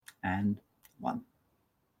and one.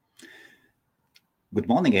 Good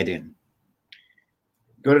morning, Adrian.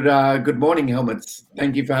 Good morning, Helmets.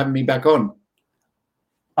 Thank you for having me back on.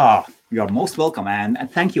 You're most welcome, and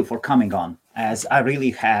thank you for coming on, as I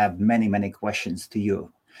really have many questions to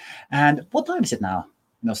you. And what time is it now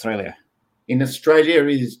in Australia? In Australia,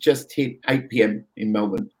 it is just hit 8 p.m. in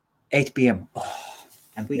Melbourne. 8 p.m.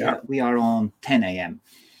 And we are on 10 a.m.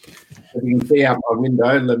 As you can see out my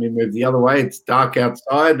window, let me move the other way. It's dark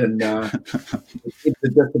outside, and the kids are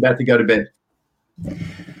just about to go to bed.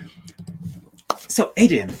 So,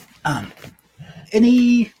 Adrian,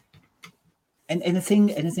 anything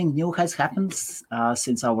new has happened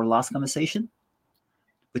since our last conversation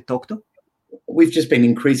with Tokto? We've just been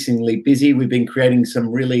increasingly busy. We've been creating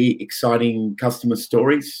some really exciting customer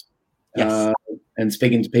stories. Yes. And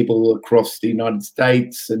speaking to people across the United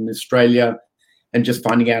States and Australia, and just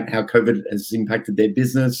finding out how COVID has impacted their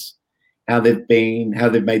business, how they've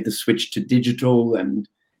made the switch to digital, and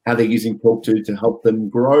how they're using Talk2 to help them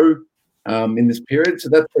grow in this period. So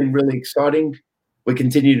that's been really exciting. We're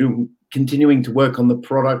continuing to work on the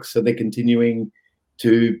products, so they're continuing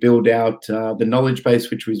to build out the knowledge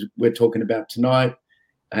base, which we're talking about tonight.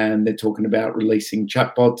 And they're talking about releasing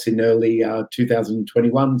chatbots in early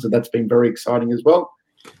 2021. So that's been very exciting as well.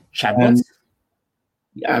 Chatbots?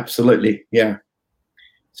 Yeah, absolutely, yeah.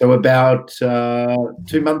 So about 2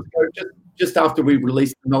 months ago, just after we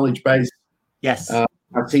released the knowledge base, yes, our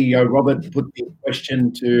CEO, Robert, put the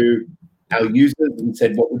question to our users and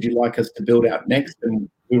said, what would you like us to build out next? And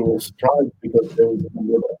we were all surprised because there was a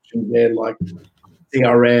number of options there, like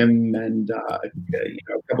CRM and a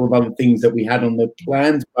couple of other things that we had on the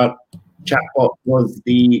plans, but chatbot was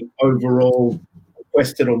the overall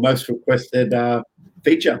requested or most requested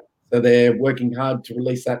feature. So they're working hard to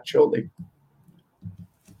release that shortly.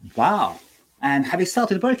 Wow. And have you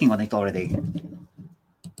started working on it already?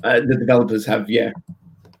 The developers have, yeah.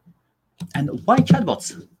 And why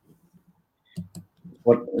chatbots?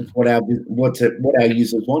 What our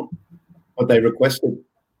users want, what they requested.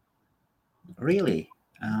 Really?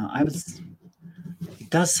 It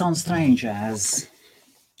does sound strange, as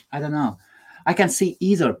I don't know. I can see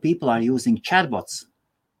either people are using chatbots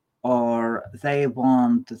or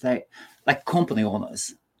like company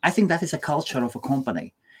owners. I think that is a culture of a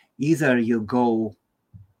company. Either you go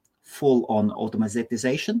full on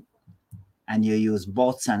automatization and you use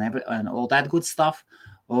bots and all that good stuff,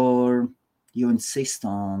 or you insist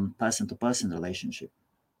on person-to-person relationship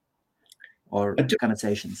or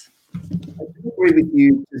conversations. I agree with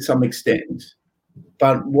you to some extent,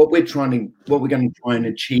 but what we're going to try and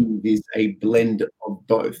achieve is a blend of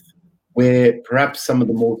both, where perhaps some of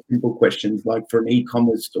the more simple questions, like for an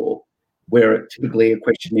e-commerce store, where typically a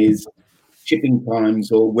question is shipping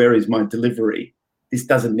times or where is my delivery, this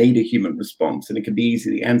doesn't need a human response and it can be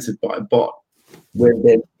easily answered by a bot, where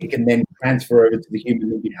then it can then transfer over to the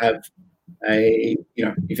human if you have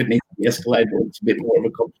if it needs to be escalated or it's a bit more of a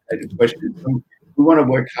complicated question. So we want to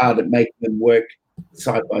work hard at making them work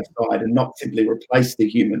side by side and not simply replace the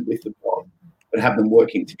human with the bot, but have them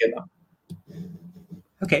working together.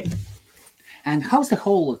 Okay. And how's the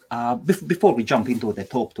whole, before we jump into the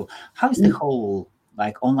Talk2, how's the whole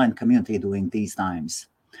online community doing these times?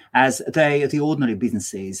 As the ordinary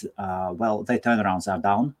businesses, their turnarounds are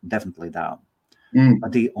down, definitely down.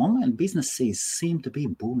 But the online businesses seem to be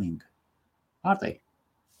booming, are they?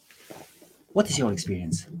 What is your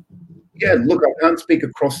experience? Yeah, look, I can't speak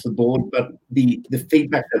across the board, but the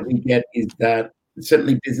feedback that we get is that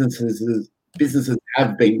certainly businesses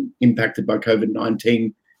have been impacted by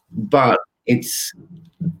COVID-19, but it's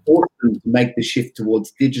forced them to make the shift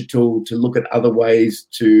towards digital, to look at other ways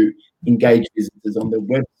to engage visitors on their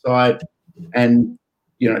website, and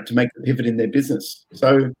to make the pivot in their business.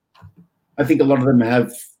 So I think a lot of them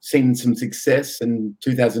have seen some success, and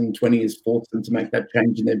 2020 has forced them to make that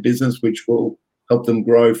change in their business, which will help them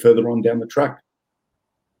grow further on down the track.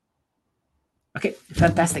 Okay,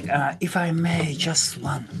 fantastic. If I may, just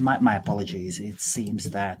my apologies. It seems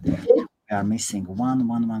that we are missing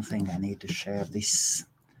one thing. I need to share this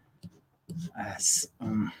as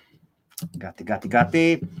got this.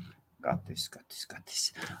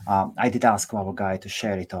 I did ask our guy to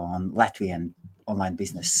share it on Latvian online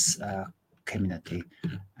business community,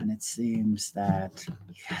 and it seems that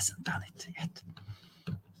he hasn't done it yet.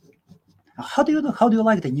 How do you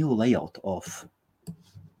like the new layout of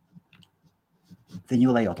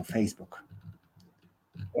Facebook?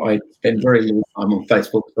 I spend very little time on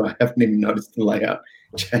Facebook, so I haven't even noticed the layout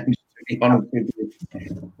change, to be honest with you.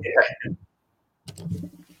 Yeah.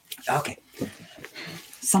 Okay.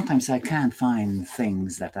 Sometimes I can't find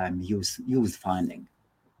things that I'm used finding.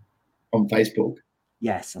 On Facebook?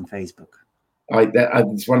 Yes, on Facebook.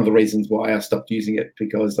 It's one of the reasons why I stopped using it,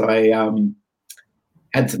 because I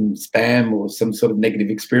had some spam or some sort of negative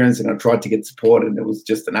experience, and I tried to get support, and it was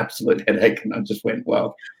just an absolute headache. And I just went,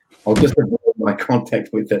 well, I'll just avoid my contact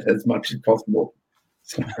with it as much as possible.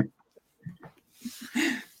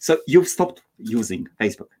 So you've stopped using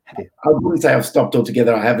Facebook, have you? I wouldn't say I've stopped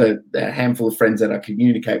altogether. I have a handful of friends that I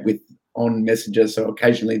communicate with on Messenger, so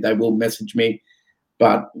occasionally they will message me.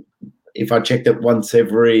 But if I checked it once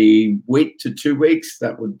every week to 2 weeks,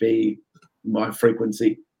 that would be my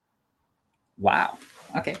frequency. Wow.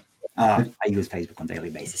 Okay. I use Facebook on a daily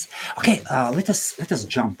basis. Okay. Let us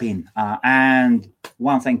jump in. And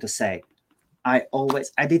one thing to say, I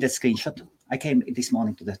did a screenshot. I came this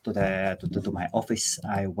morning to my office.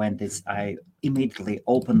 I immediately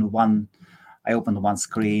opened one. I opened one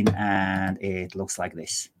screen, and it looks like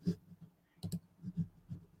this.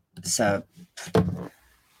 So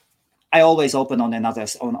I always open on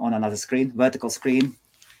another screen, vertical screen.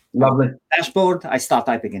 Lovely. Dashboard. I start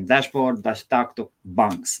typing in dashboard. Talk to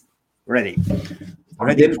banks. Ready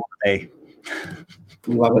for the day.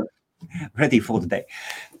 Love it. Ready for the day.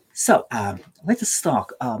 So let us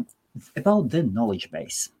talk about the knowledge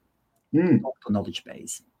base. Talk to knowledge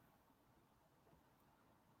base.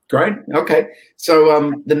 Great. Okay.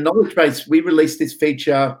 So the knowledge base, we released this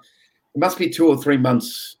feature, it must be 2 or 3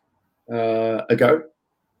 months ago.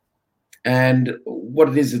 And what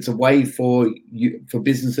it is, it's a way for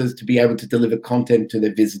businesses to be able to deliver content to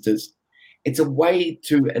their visitors. It's a way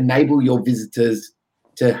to enable your visitors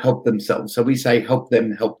to help themselves. So we say help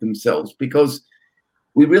them help themselves, because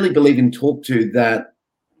we really believe in TalkTo that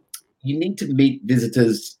you need to meet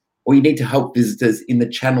visitors, or you need to help visitors in the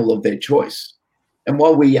channel of their choice. And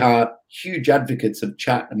while we are huge advocates of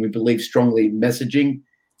chat and we believe strongly in messaging,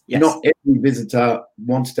 not every visitor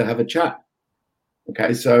wants to have a chat.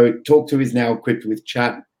 Okay, so TalkTo is now equipped with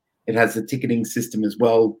chat. It has a ticketing system as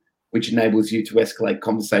well, which enables you to escalate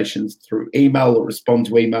conversations through email or respond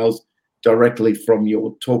to emails directly from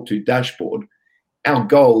your TalkTo dashboard. Our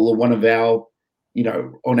goal, or one of our,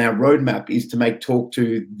 on our roadmap, is to make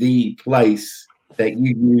TalkTo the place that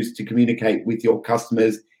you use to communicate with your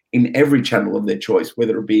customers in every channel of their choice,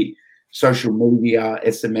 whether it be social media,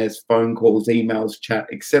 SMS, phone calls, emails, chat,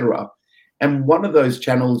 etc. And one of those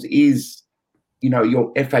channels is,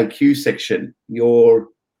 your FAQ section, your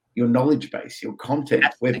knowledge base, your content,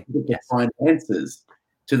 where people can find answers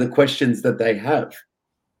to the questions that they have.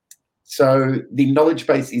 So the knowledge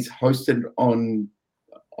base is hosted on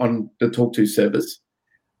the TalkTo service,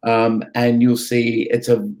 and you'll see it's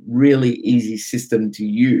a really easy system to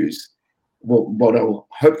use. What I'll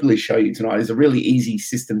hopefully show you tonight is a really easy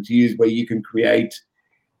system to use, where you can create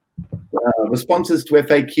responses to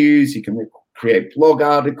FAQs, you can create blog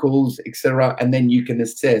articles, etc., and then you can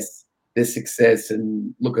assess their success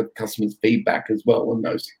and look at customers' feedback as well on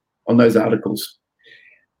those articles.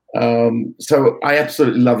 So I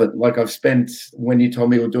absolutely love it. Like, when you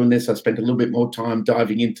told me we were doing this, I spent a little bit more time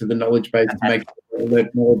diving into the knowledge base to make sure I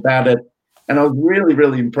learned more about it, and I was really,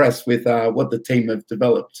 really impressed with what the team have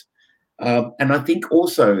developed. And I think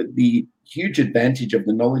also the huge advantage of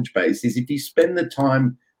the knowledge base is if you spend the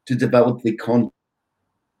time to develop the content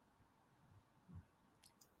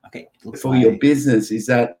for your business, is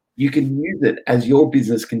that you can use it as your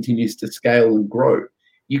business continues to scale and grow.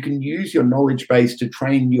 You can use your knowledge base to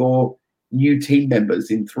train your new team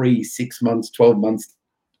members in 3, 6 months, 12 months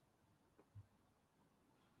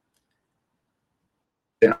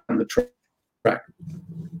down the track.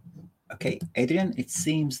 Okay, Adrian, it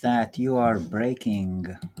seems that you are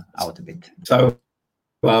breaking out a bit. So,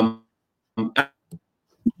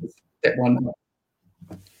 step one.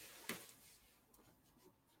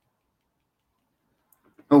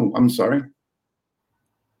 Oh, I'm sorry.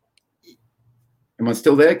 Am I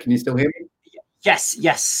still there? Can you still hear me?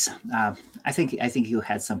 Yes. I think you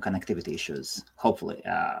had some connectivity issues. Hopefully,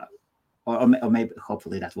 or maybe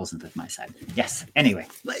hopefully that wasn't at my side. Yes. Anyway,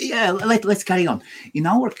 let's carry on. In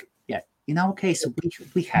our case,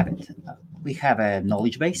 we have it. We have a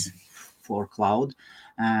knowledge base for cloud,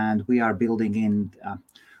 and we are building in.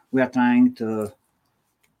 We are trying to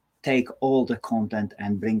take all the content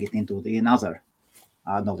and bring it into another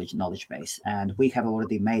knowledge base, and we have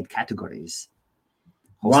already made categories.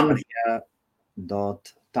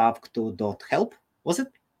 Talkto.help, was it?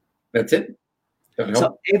 That's it.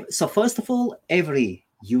 So first of all, every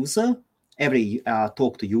TalkTo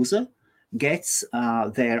user gets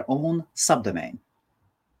their own subdomain.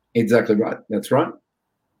 Exactly right. That's right.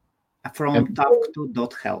 From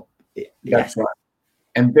talkto.help. That's right.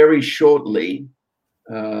 And very shortly,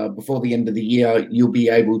 before the end of the year, you'll be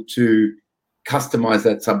able to customize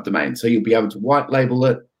that subdomain. So you'll be able to white label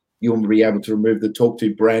it. You'll be able to remove the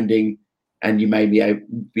TalkTo branding, and you may be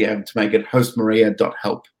able to make it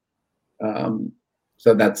hostmaria.help.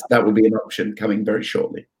 So that will be an option coming very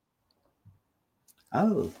shortly.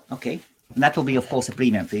 Oh, okay. And that will be, of course, a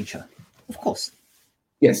premium feature. Of course.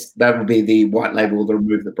 Yes, that will be the white label, the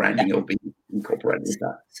remove the branding. It'll be incorporated with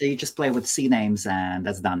that. So you just play with C names and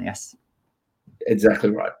that's done, yes?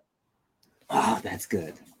 Exactly right. Oh, that's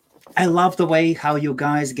good. I love the way how you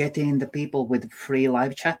guys get in the people with free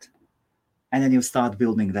live chat, and then you start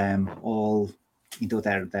building them all into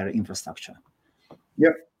their infrastructure.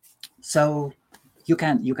 Yep. So you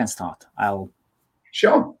can start.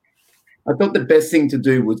 Sure. I thought the best thing to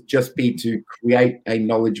do would just be to create a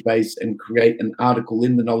knowledge base and create an article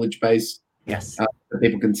in the knowledge base. Yes. So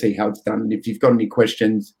people can see how it's done. And if you've got any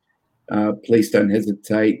questions, please don't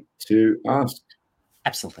hesitate to ask.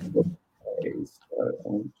 Absolutely. Okay, so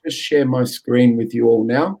I'll just share my screen with you all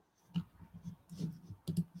now.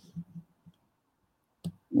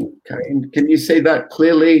 Okay, and can you see that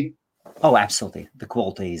clearly? Oh, absolutely. The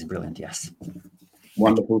quality is brilliant, yes.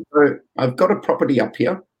 Wonderful. So I've got a property up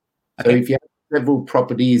here. So if you have several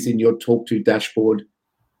properties in your TalkTo dashboard,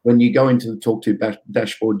 when you go into the TalkTo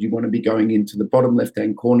dashboard, you want to be going into the bottom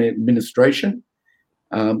left-hand corner, administration,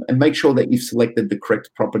 and make sure that you've selected the correct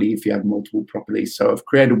property if you have multiple properties. So I've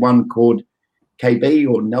created one called KB,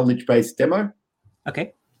 or Knowledge Base Demo.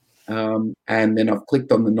 Okay. And then I've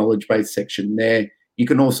clicked on the Knowledge Base section there. You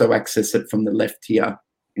can also access it from the left here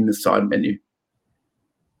in the side menu.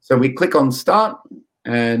 So we click on Start,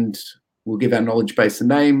 and we'll give our knowledge base a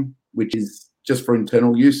name, which is just for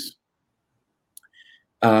internal use.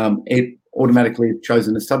 It automatically has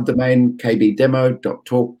chosen a subdomain,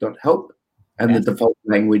 kbdemo.talk.help, and the default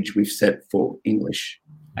language we've set for English.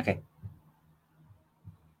 Okay.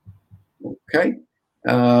 Okay.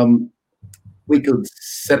 We could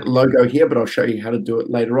set a logo here, but I'll show you how to do it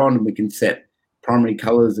later on, and we can set primary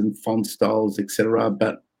colors and font styles, etc.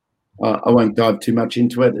 But I won't dive too much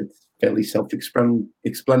into it. It's fairly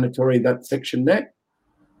self-explanatory, that section there.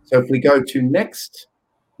 So if we go to next,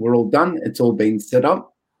 we're all done. It's all been set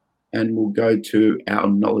up, and we'll go to our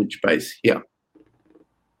knowledge base here.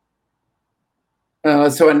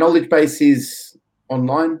 So our knowledge base is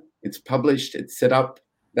online. It's published. It's set up.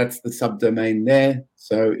 That's the subdomain there.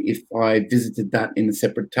 So if I visited that in a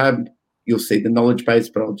separate tab, you'll see the knowledge base,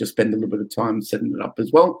 but I'll just spend a little bit of time setting it up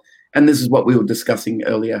as well. And this is what we were discussing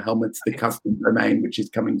earlier, Helmut's the custom domain, which is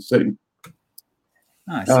coming soon.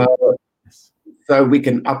 Nice. So we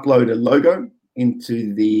can upload a logo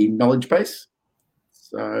into the knowledge base.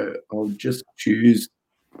 So I'll just choose.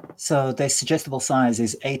 So the suggestible size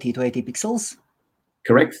is 80 to 80 pixels?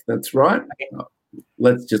 Correct, that's right. Okay.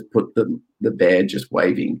 Let's just put the bear just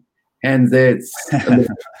waving hands there. It's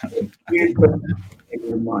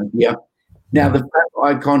yeah. Now the fab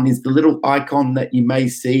icon is the little icon that you may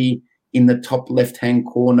see in the top left-hand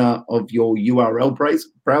corner of your URL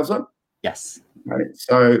browser. Yes. Right.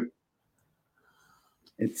 So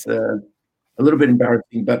it's a little bit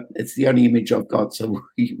embarrassing, but it's the only image I've got. So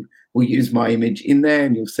we'll use my image in there,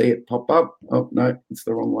 and you'll see it pop up. Oh no, it's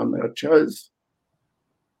the wrong one that I chose.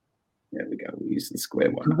 There we go. We'll use the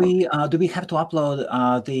square one. Do we have to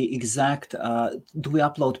upload the exact? Do we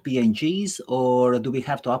upload PNGs, or do we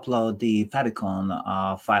have to upload the Favicon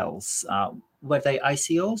files? Were they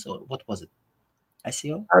ICOs, or what was it?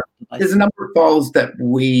 ICO? There's a number of files that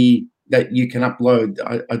you can upload.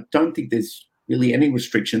 I don't think there's really any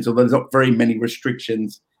restrictions, or there's not very many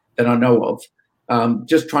restrictions that I know of.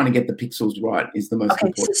 Just trying to get the pixels right is the most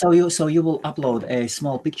important. So you will upload a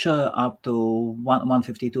small picture up to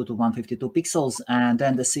 152 to 152 pixels, and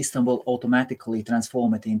then the system will automatically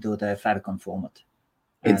transform it into the Favicon format.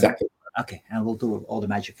 Exactly. Okay, and we'll do all the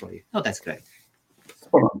magic for you. Oh, that's great.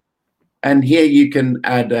 Spot on. And here you can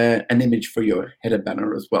add an image for your header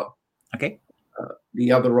banner as well. Okay.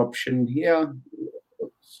 The other option here.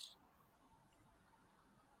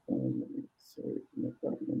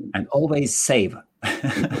 And always save.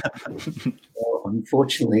 Well,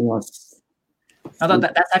 unfortunately,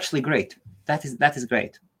 that's actually great. That is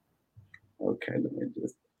great. Okay, let me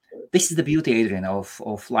just. This is the beauty, Adrian,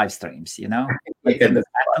 of live streams. You know,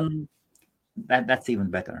 that's even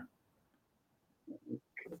better.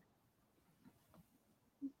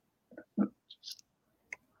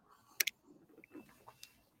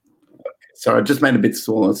 So I just made it a bit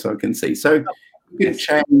smaller so I can see. So you can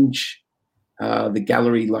change the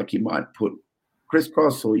gallery, like you might put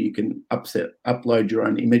crisscross, or you can upload your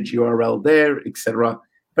own image URL there, etc.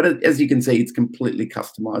 But as you can see, it's completely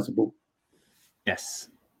customizable. Yes.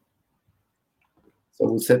 So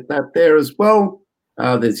we'll set that there as well.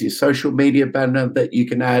 There's your social media banner that you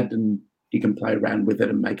can add, and you can play around with it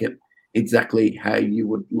and make it exactly how you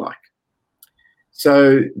would like.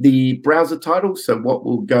 So the browser title, so what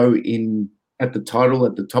will go in at the title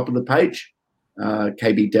at the top of the page,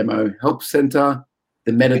 KB Demo Help Center.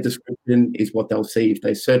 The meta description is what they'll see if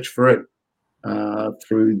they search for it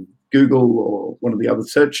through Google or one of the other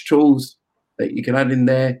search tools that you can add in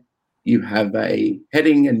there. You have a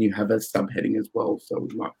heading and you have a subheading as well. So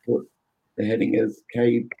we might put the heading as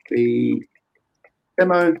KB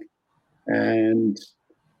Demo, and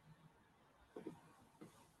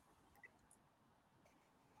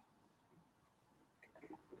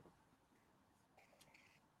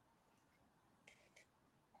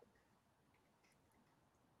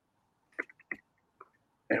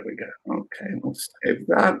there we go. Okay, we'll save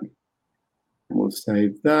that. We'll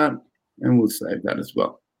save that, and we'll save that as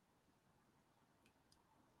well.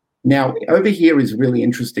 Now, over here is really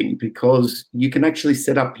interesting because you can actually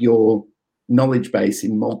set up your knowledge base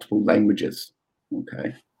in multiple languages.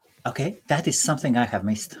 Okay. Okay, that is something I have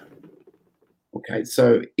missed. Okay,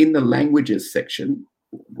 so in the languages section,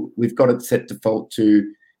 we've got it set default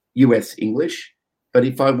to US English. But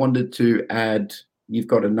if I wanted to add, you've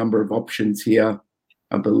got a number of options here.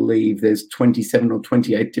 I believe there's 27 or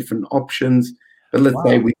 28 different options. But let's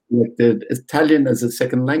say we selected Italian as a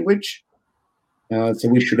second language. So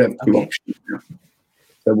we should have two options now.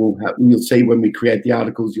 So you'll see when we create the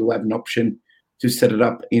articles, you'll have an option to set it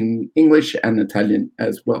up in English and Italian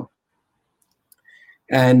as well.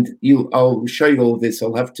 And I'll show you all of this.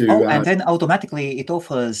 I'll have to. And then automatically it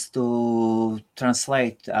offers to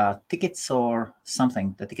translate tickets or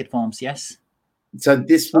something, the ticket forms, yes? So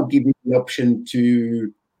this will give you the option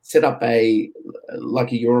to set up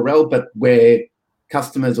like a URL, but where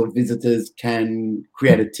customers or visitors can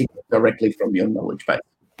create a ticket directly from your knowledge base.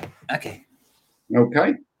 Okay.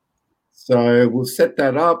 Okay. So we'll set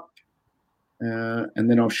that up, and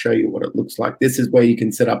then I'll show you what it looks like. This is where you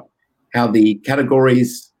can set up how the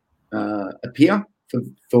categories appear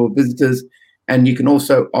for visitors, and you can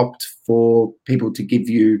also opt for people to give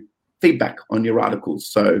you feedback on your articles.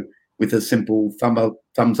 So with a simple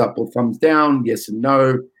thumbs up or thumbs down, yes and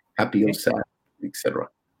no, happy or sad, etc.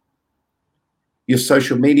 Your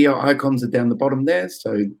social media icons are down the bottom there,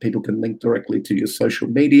 so people can link directly to your social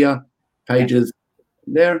media pages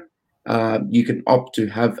there. You can opt to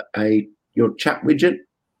have your chat widget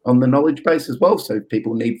on the knowledge base as well, so if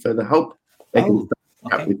people need further help, they can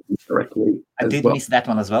chat with you directly. I did miss that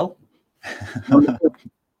one as well.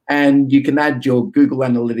 And you can add your Google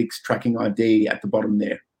Analytics tracking ID at the bottom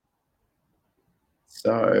there.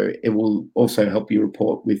 So it will also help you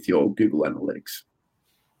report with your Google Analytics.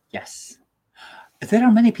 Yes. There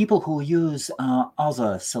are many people who use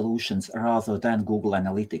other solutions rather than Google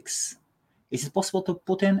Analytics. Is it possible to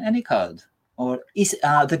put in any code? Or is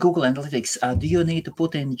the Google Analytics, do you need to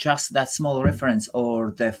put in just that small reference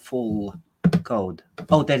or the full code?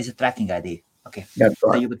 Oh, there is a tracking ID. Okay. That's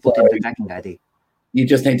right. So you would put in the tracking ID. You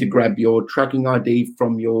just need to grab your tracking ID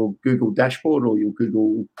from your Google dashboard or your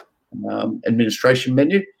Google administration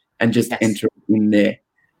menu and just enter it in there.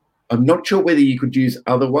 I'm not sure whether you could use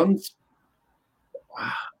other ones.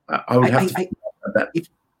 I would have to think about that.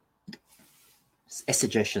 A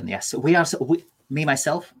suggestion, yes. Me,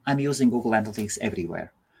 myself, I'm using Google Analytics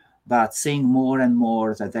everywhere. But seeing more and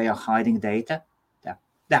more that they are hiding data,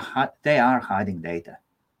 they are hiding data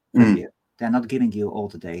from you. They're not giving you all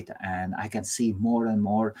the data. And I can see more and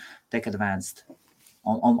more tech-advanced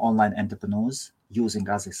online entrepreneurs using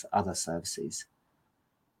other services.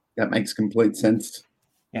 That makes complete sense.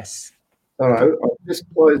 Yes. So I'll just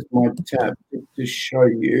close my tab to show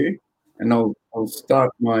you, and I'll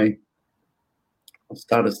start a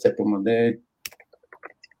step on there.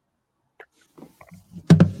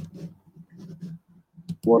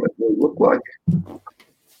 What it will look like.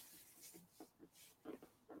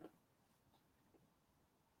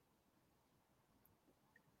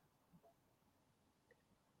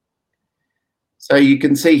 So you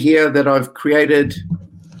can see here that I've created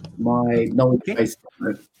my knowledge base.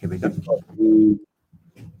 Here we go.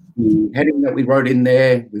 The heading that we wrote in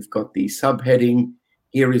there. We've got the subheading.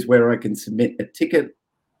 Here is where I can submit a ticket,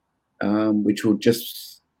 which will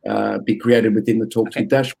just be created within the TalkTo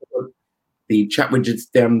dashboard. The chat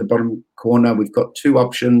widgets down in the bottom corner. We've got two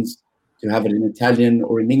options to have it in Italian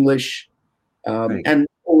or in English. And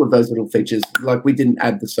all of those little features, like we didn't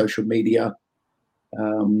add the social media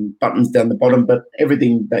buttons down the bottom, but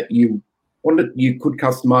everything that you wanted, you could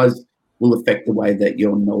customize, will affect the way that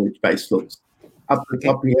your knowledge base looks. Up the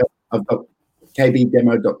top here, I've got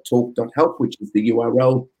kbdemo.talk.help, which is the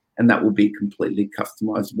URL, and that will be completely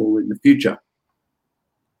customizable in the future.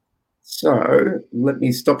 So let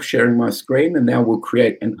me stop sharing my screen, and now we'll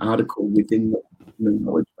create an article within the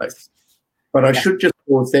knowledge base. But I should just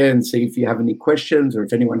pause there and see if you have any questions, or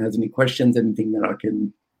if anyone has any questions, anything that I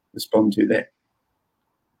can respond to there.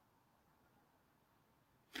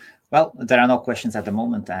 Well, there are no questions at the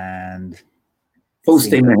moment, and full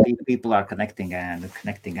steam ahead. People are connecting, and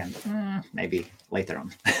maybe later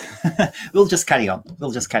on. We'll just carry on.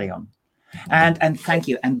 And thank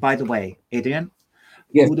you. And by the way, Adrian,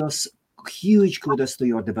 yes. Huge kudos to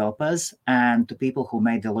your developers and to people who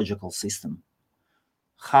made the logical system.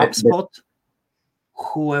 HubSpot,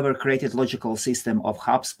 whoever created logical system of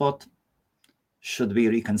HubSpot should be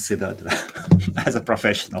reconsidered as a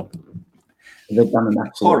professional. They've done an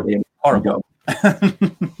absolutely horrible.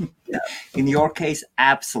 Yeah. In your case,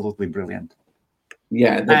 absolutely brilliant.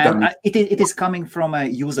 Yeah, it is coming from a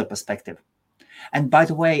user perspective. And by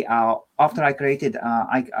the way, after I created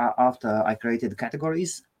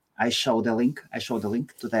categories, I showed the link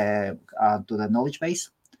to the knowledge base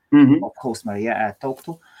of Host Maria I talked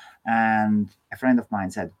to, and a friend of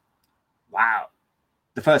mine said, "Wow,"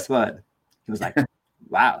 the first word. He was like,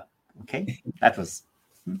 "Wow, okay, that's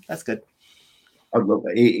good." I love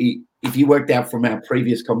it. If you worked out from our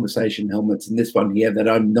previous conversation, Helmets, and this one here, that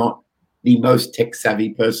I'm not the most tech savvy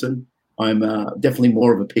person. I'm definitely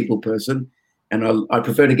more of a people person, and I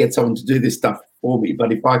prefer to get someone to do this stuff for me.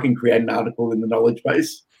 But if I can create an article in the knowledge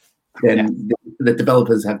base, then the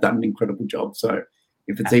developers have done an incredible job. So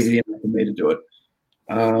if it's easy enough for me to do it.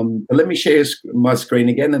 But let me share my screen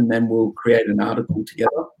again, and then we'll create an article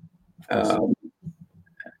together.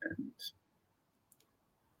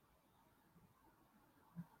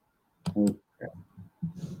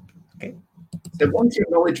 Okay. So once your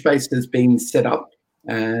knowledge base has been set up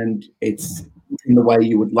and it's in the way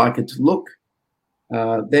you would like it to look,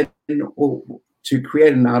 then to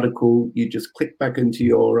create an article, you just click back into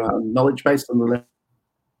your knowledge base on the left.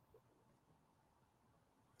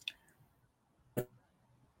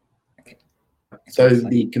 Okay. So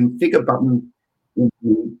the configure button in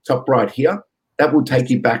the top right here, that will take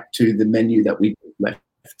you back to the menu that we left.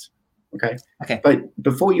 Okay. But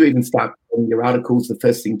before you even start creating your articles, the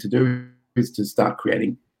first thing to do is to start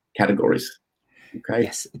creating categories. Okay.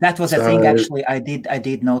 Yes, that was a thing. Actually, I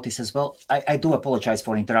did notice as well. I do apologize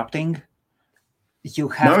for interrupting. You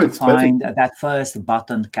have to find that first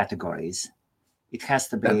button, categories. It has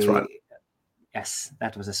to be. That's right. Yes,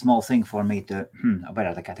 that was a small thing for me to. Where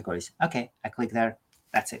are the categories? Okay, I click there.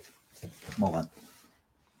 That's it. Move on.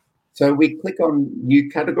 So we click on new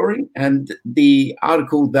category, and the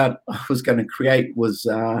article that I was going to create was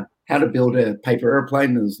how to build a paper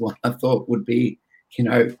airplane. Is what I thought would be,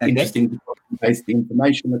 interesting to paste the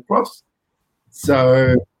information across.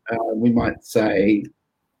 So we might say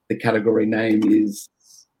the category name is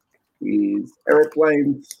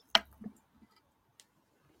airplanes,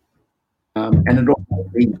 and it also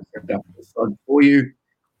brings up the slide for you,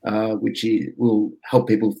 which will help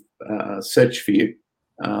people search for you.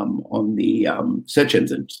 On the search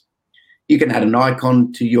engines. You can add an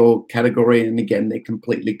icon to your category, and again, they're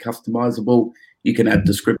completely customizable. You can add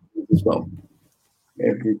descriptions as well.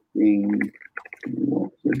 Everything you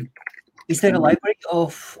wanted. Is there a library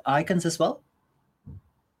of icons as well?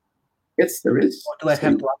 Yes, there is. Or do I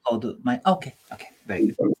have to upload my? Okay, very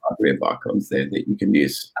good. There's a library of icons there that you can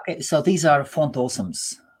use. Okay, so these are font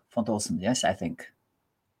awesomes. Yes, I think.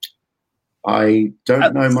 I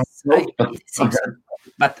don't know myself,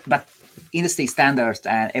 but industry standards,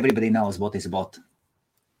 and everybody knows what is bot.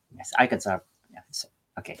 Yes, icons are. Yeah, so,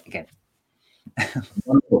 okay, again.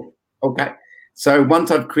 Wonderful. Okay, so once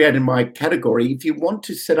I've created my category, if you want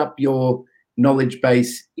to set up your knowledge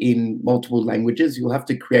base in multiple languages, you'll have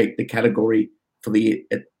to create the category for the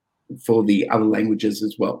other languages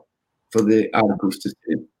as well, for the articles to sit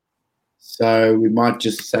in. So we might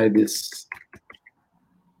just say this.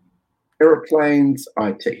 Aeroplanes,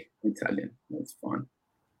 IT, Italian. That's fine.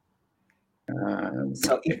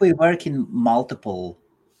 So if we work with multiple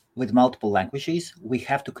languages, we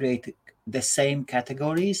have to create the same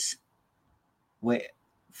categories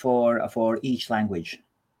for each language.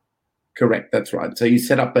 Correct. That's right. So you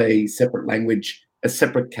set up a separate language, a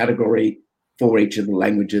separate category for each of the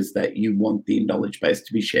languages that you want the knowledge base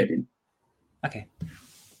to be shared in. Okay.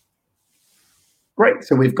 Great.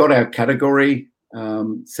 So we've got our category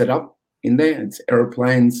set up in there. It's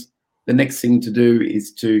aeroplanes. The next thing to do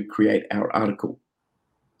is to create our article.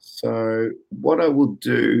 So what I will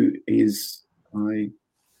do is no,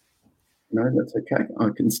 that's okay.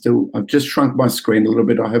 I've just shrunk my screen a little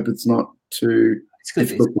bit. I hope it's not too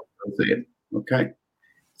difficult to see it. Okay.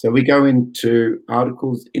 So we go into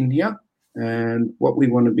articles in here. And what we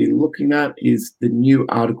want to be looking at is the new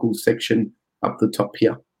articles section up the top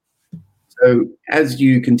here. So as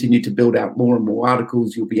you continue to build out more and more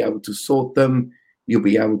articles, you'll be able to sort them. You'll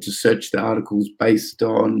be able to search the articles based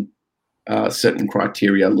on certain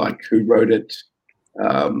criteria like who wrote it,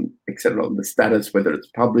 etc. The status, whether it's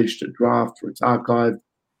published, a draft, or it's archived,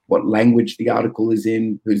 what language the article is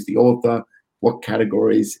in, who's the author, what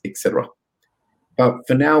categories, etc. But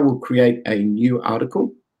for now, we'll create a new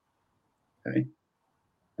article. Okay.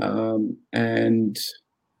 And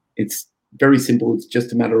it's very simple. It's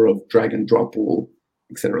just a matter of drag and drop or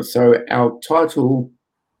etc. So our title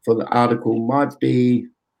for the article might be,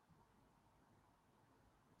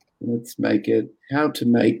 let's make it how to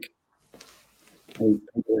make a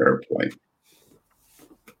paper airplane.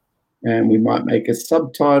 And we might make a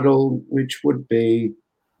subtitle, which would be,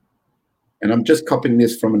 and I'm just copying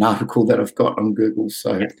this from an article that I've got on Google,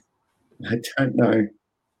 so I don't know.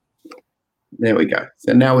 There we go.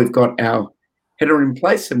 So now we've got our header in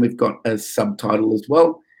place and we've got a subtitle as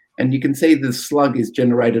well. And you can see the slug is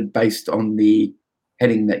generated based on the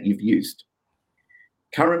heading that you've used.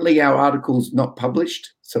 Currently, our article's not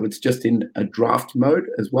published, so it's just in a draft mode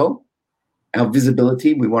as well. Our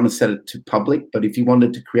visibility, we want to set it to public, but if you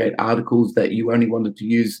wanted to create articles that you only wanted to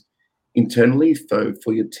use internally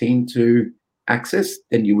for your team to access,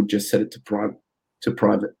 then you would just set it to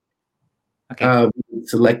private. Okay. We'd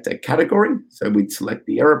select a category. So we'd select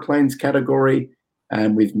the aeroplanes category,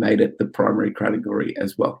 and we've made it the primary category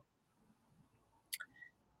as well.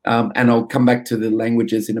 And I'll come back to the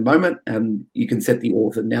languages in a moment, and you can set the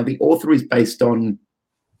author. Now, the author is based on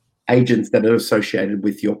agents that are associated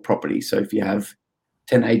with your property. So if you have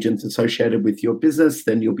 10 agents associated with your business,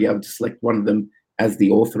 then you'll be able to select one of them as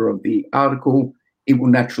the author of the article. It will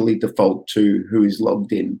naturally default to who is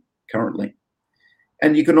logged in currently.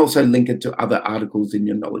 And you can also link it to other articles in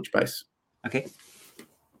your knowledge base. Okay.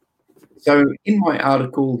 So in my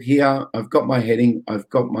article here, I've got my heading, I've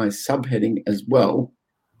got my subheading as well.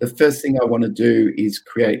 The first thing I want to do is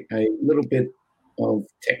create a little bit of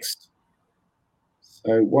text.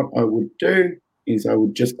 So what I would do is I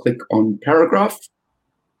would just click on paragraph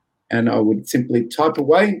and I would simply type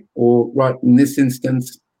away, or right in this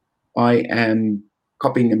instance, I am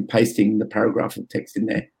copying and pasting the paragraph of text in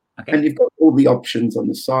there. Okay. And you've got all the options on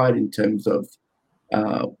the side in terms of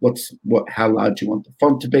how large you want the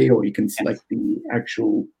font to be, or you can select the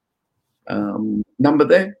actual number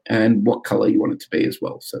there and what color you want it to be as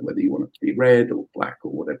well. So whether you want it to be red or black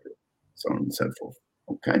or whatever, so on and so forth.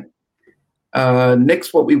 Okay.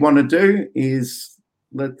 Next, what we want to do is,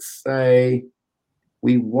 let's say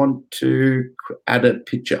we want to add a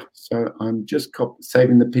picture. So I'm just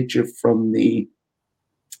saving the picture from the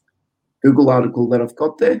Google article that I've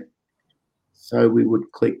got there. So we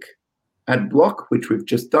would click add block, which we've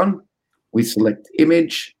just done. We select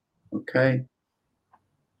image, okay.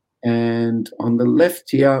 And on the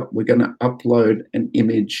left here, we're going to upload an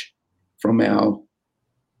image from our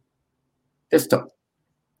desktop.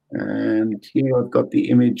 And here I've got the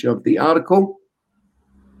image of the article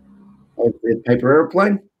of the paper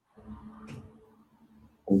airplane.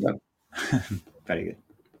 All done. Very good.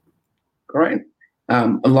 Great.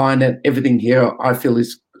 Align it. Everything here I feel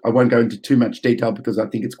is, I won't go into too much detail because I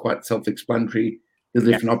think it's quite self-explanatory. The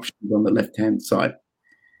different options on the left-hand side.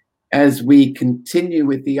 As we continue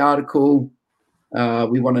with the article,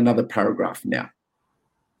 we want another paragraph now.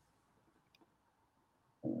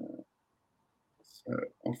 So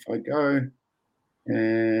off I go,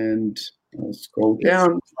 and I'll scroll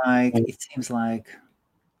down. It seems like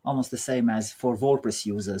almost the same as for WordPress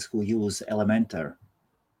users who use Elementor.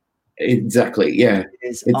 Exactly, yeah.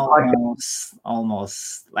 It's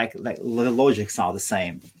almost like the logics are the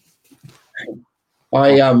same.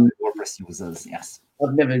 WordPress users, yes.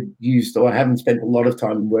 I've never used, or I haven't spent a lot of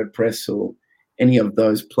time in WordPress or any of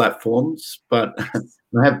those platforms, but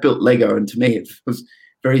I have built Lego, and to me it was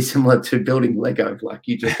very similar to building Lego. Like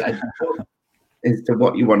you just add as to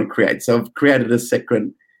what you want to create. So I've created a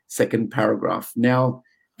second paragraph. Now,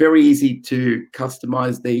 very easy to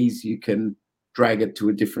customize these. You can drag it to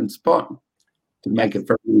a different spot to make it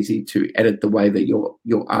very easy to edit the way that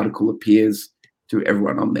your article appears to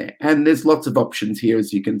everyone on there. And there's lots of options here,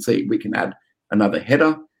 as you can see. We can add another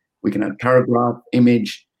header, we can add paragraph,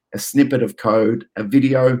 image, a snippet of code, a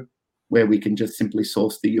video, where we can just simply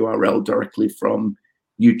source the URL directly from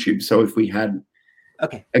YouTube. So if we had a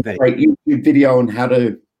great YouTube video on how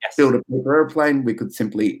to build a paper airplane, we could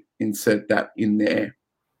simply insert that in there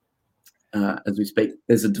as we speak.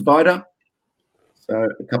 There's a divider. So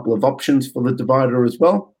a couple of options for the divider as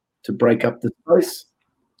well to break up the space.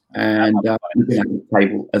 And we can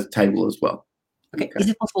have a table as well. Okay. Is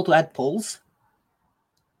it possible to add polls?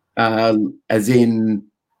 As in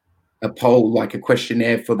a poll, like a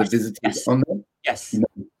questionnaire for the visitors on there? Yes. No,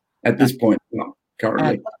 at this point, not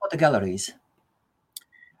currently. And what about the galleries?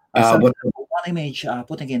 What, one image,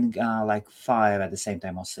 putting in like 5 at the same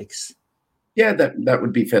time or 6. Yeah, that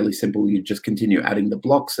would be fairly simple. You just continue adding the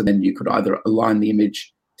blocks, and then you could either align the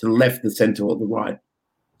image to the left, the center, or the right.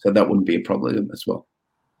 So that wouldn't be a problem as well.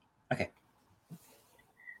 Okay.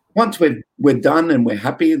 Once we're done and we're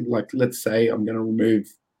happy, like let's say I'm going to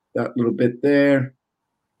remove that little bit there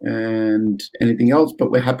and anything else,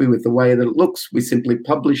 but we're happy with the way that it looks, we simply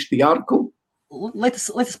publish the article. Let's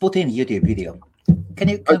put in YouTube video. Can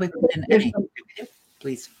we put in any YouTube video,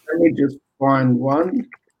 please? Let me just find one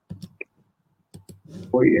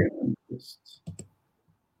for you.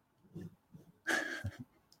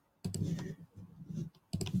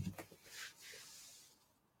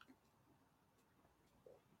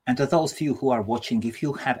 And to those few who are watching, if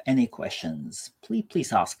you have any questions,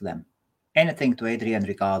 please ask them. Anything to Adrian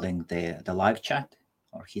regarding the live chat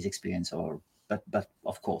or his experience, but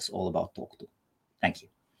of course all about TalkTo. Thank you.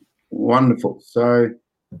 Wonderful. So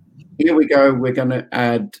here we go. We're going to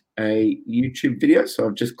add a YouTube video. So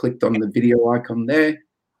I've just clicked on the video icon there.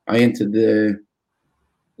 I entered the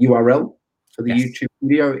URL for the YouTube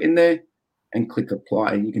video in there and click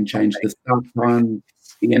apply. You can change the start time,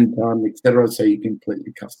 the end time, etc. So you can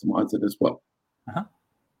completely customize it as well.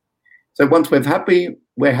 So once we're happy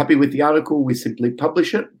with the article, we simply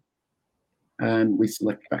publish it and we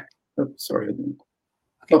select back. Oh, sorry.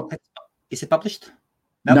 Okay. Is it published?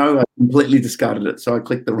 No, I completely discarded it. So I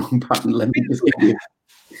clicked the wrong button. Let me just give you.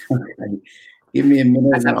 Okay. Give me a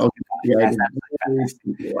minute.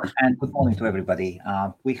 And good morning to everybody.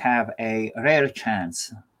 We have a rare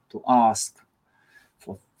chance to ask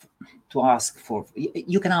for.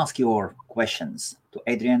 You can ask your questions to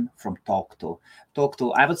Adrian from TalkTo.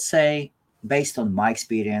 TalkTo, I would say, based on my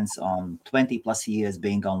experience on 20 plus years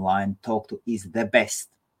being online, TalkTo is the best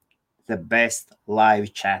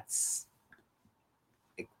live chats,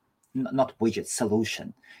 not widget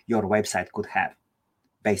solution your website could have,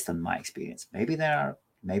 based on my experience. Maybe there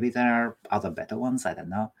are other better ones. I don't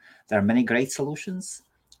know. There are many great solutions.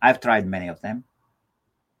 I've tried many of them.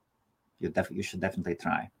 You should definitely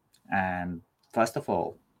try. And first of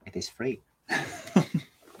all, it is free.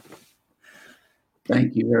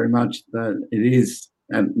 Thank you very much. It is,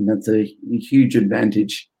 and that's a huge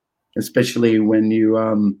advantage, especially when you,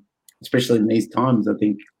 especially in these times. I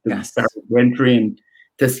think the barrier to entry and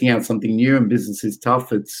testing out something new and business is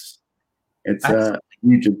tough. It's a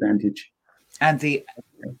huge advantage. And the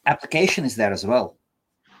application is there as well.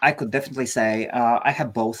 I could definitely say I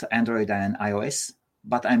have both Android and iOS,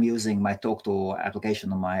 but I'm using my TalkTo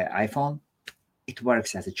application on my iPhone. It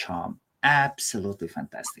works as a charm. Absolutely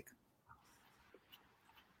fantastic.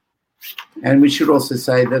 And we should also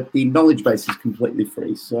say that the knowledge base is completely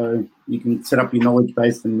free. So you can set up your knowledge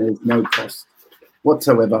base and there's no cost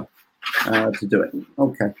whatsoever to do it.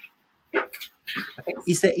 Okay.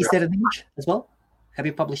 Is there an image as well? Have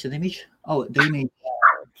you published an image? Oh, the image.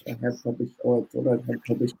 I have published. Oh, I thought I had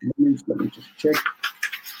published an image. Let me just check.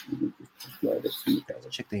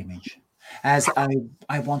 Check the image. As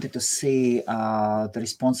I wanted to see the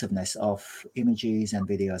responsiveness of images and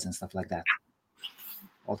videos and stuff like that.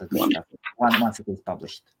 All that stuff. Once it is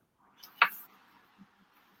published.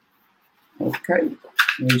 Okay,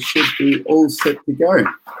 we should be all set to go.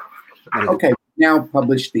 Okay, now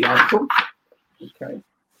publish the article. Okay.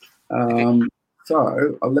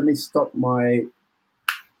 So let me stop my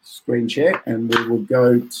screen share and we will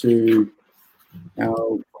go to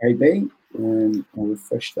our KB and I'll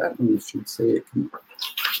refresh that and we should see it.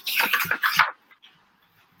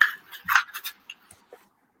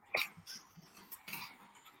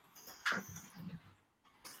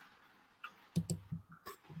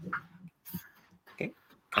 Okay,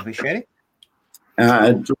 can we share it?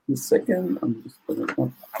 Just a second. I'm just going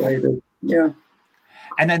to update it. Yeah.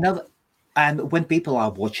 And when people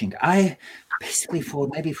are watching, I basically for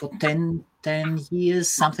 10 years,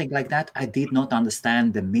 something like that, I did not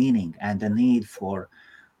understand the meaning and the need for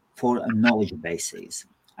knowledge bases.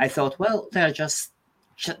 I thought, well, they're just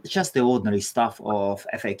the ordinary stuff of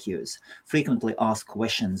FAQs, frequently asked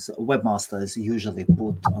questions. Webmasters usually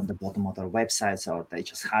put on the bottom of their websites, or they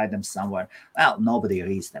just hide them somewhere. Well, nobody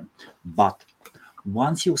reads them. But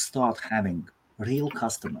once you start having real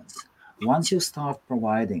customers, once you start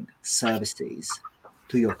providing services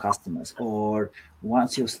to your customers, or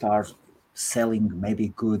once you start selling maybe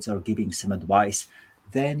goods or giving some advice,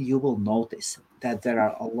 then you will notice that there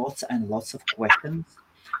are lots and lots of questions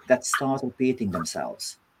that start repeating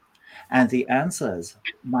themselves. and the answers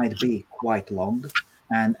might be quite long,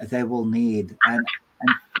 and they will need and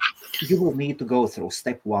you will need to go through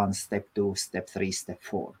step 1, step 2, step 3, step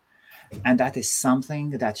 4, and that is something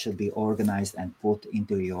that should be organized and put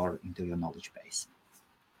into your knowledge base.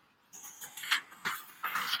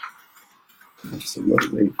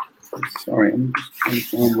 Absolutely. Sorry, I'm just trying to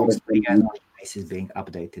find what The knowledge base is being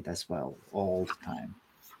updated as well all the time.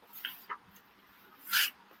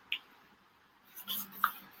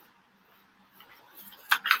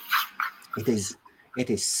 It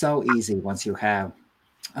is so easy once you have.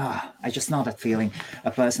 I just know that feeling.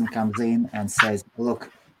 A person comes in and says, "Look,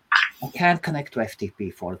 I can't connect to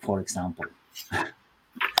FTP, for example.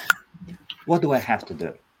 What do I have to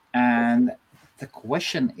do?" And the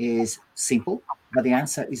question is simple, but the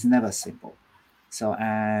answer is never simple. So,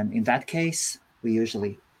 and in that case, we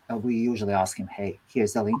usually ask him, "Hey,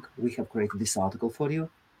 here's the link. We have created this article for you,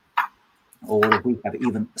 or we have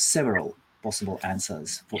even several possible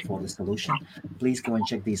answers for the solution. Please go and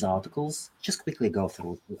check these articles. Just quickly go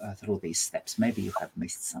through these steps. Maybe you have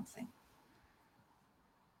missed something."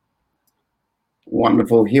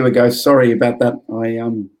 Wonderful. Here we go. Sorry about that.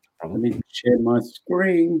 Let me share my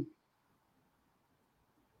screen.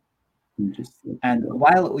 And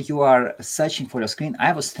while you are searching for your screen,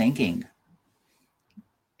 I was thinking,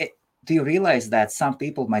 do you realize that some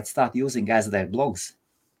people might start using as their blogs?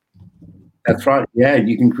 That's right. Yeah,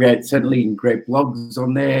 you can create blogs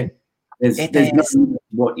on there. There's no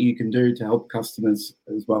what you can do to help customers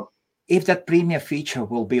as well. If that premium feature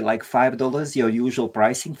will be like $5, your usual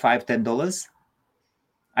pricing, $5, $10,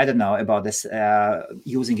 I don't know about this,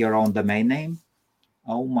 using your own domain name.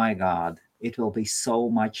 Oh my God, it will be so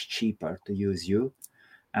much cheaper to use you,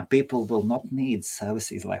 and people will not need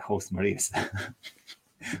services like Host Marius.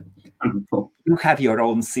 You have your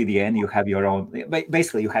own CDN, you have your own,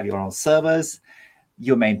 basically you have your own servers,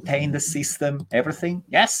 you maintain the system, everything.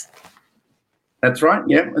 Yes. That's right.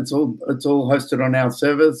 Yeah, it's all hosted on our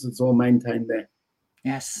servers. It's all maintained there.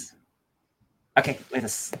 Yes. Okay, let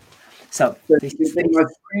us. So this is my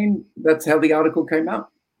screen. That's how the article came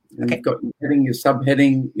out. Okay. You've got your heading, your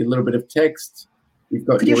subheading, your little bit of text. You've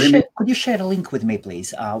got your image. Could you share a link with me,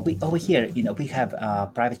 please? We over here, we have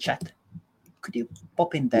a private chat. Could you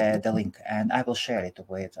pop in the link, and I will share it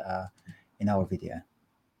with in our video.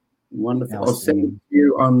 Wonderful. I'll send it to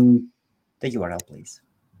you on the URL, please.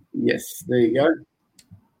 Yes, there you go.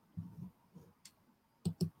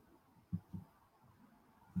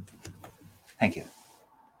 Thank you.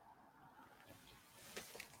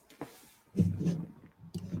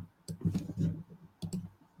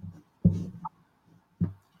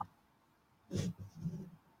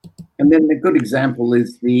 And then the good example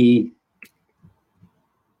is the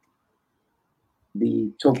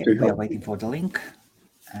talk to. We are waiting for the link.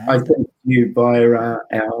 I sent you via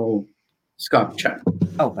our Skype chat.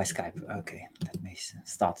 Oh, by Skype. Okay, let me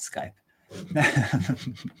start Skype.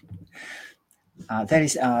 There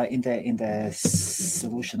is in the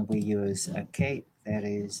solution we use. Okay, there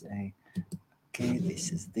is a. Okay,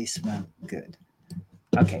 this is this one. Good.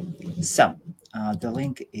 Okay, so the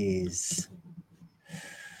link is.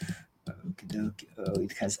 Oh,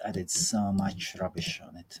 it has added so much rubbish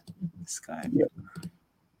on it. Skype. Yep.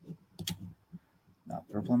 No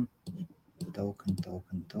problem.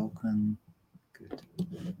 Token. Good.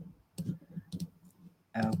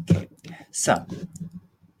 Okay. So,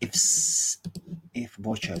 if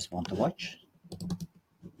watchers want to watch,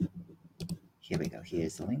 here we go.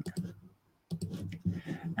 Here's the link.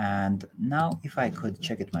 And now, if I could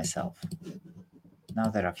check it myself. Now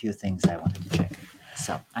there are a few things I wanted to check.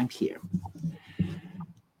 So I'm here.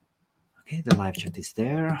 Okay, the live chat is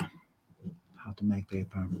there. How to make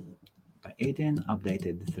paper by Aiden,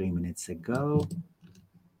 updated 3 minutes ago.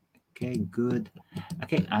 Okay, good.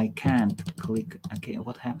 Okay, I can't click. Okay,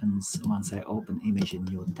 what happens once I open image in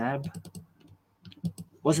new tab?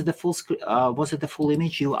 Was it the full screen? Was it the full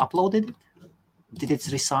image you uploaded? Did it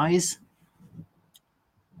resize?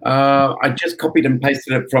 I just copied and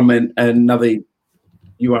pasted it from another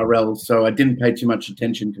URL, so I didn't pay too much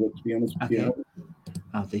attention to it, to be honest with you.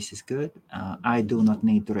 This is good. I do not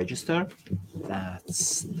need to register.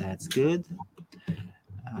 That's good.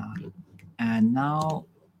 And now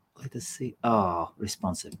let us see. Oh,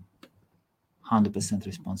 responsive. 100%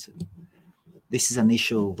 responsive. This is an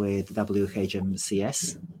issue with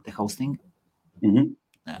WHMCS, the hosting.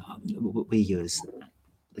 Mm-hmm. We use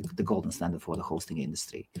the golden standard for the hosting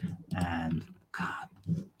industry, and God,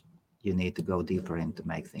 you need to go deeper in to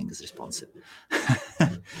make things responsive.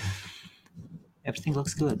 Everything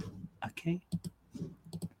looks good. Okay.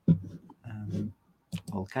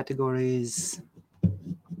 All categories.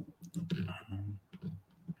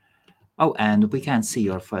 Oh, and we can see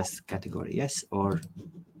your first category, yes? Or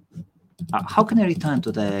how can I return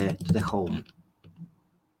to the home?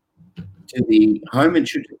 To the home, it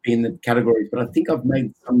should be in the categories, but I think I've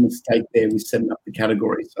made some mistake there with setting up the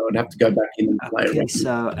category, so I'd have to go back in and play Okay, around.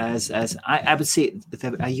 so as I would see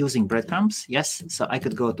that I'm using breadcrumbs, yes. So I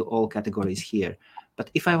could go to all categories here,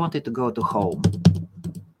 but if I wanted to go to home,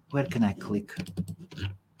 where can I click?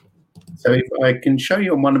 So if I can show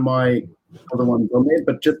you on one of my other ones on there,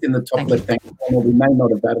 but just in the top left-hand corner, we may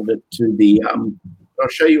not have added it to the. I'll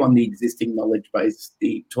show you on the existing knowledge base,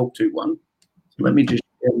 the Talk To one. So let me just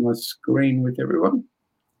share my screen with everyone.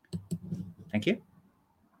 Thank you,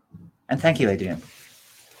 and thank you, Adrian.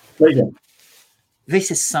 Pleasure. This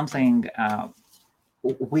is something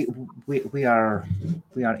we are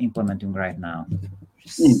implementing right now.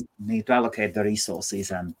 Just need to allocate the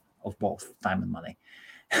resources and of both time and money.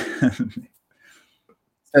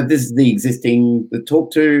 So this is the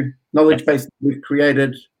Talk To knowledge base that we've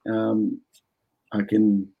created. I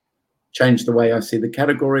can change the way I see the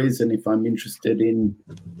categories, and if I'm interested in,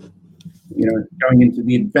 going into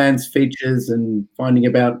the advanced features and finding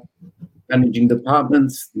about managing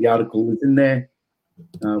departments, the article is in there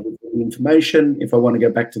with the information. If I want to go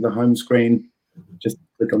back to the home screen, just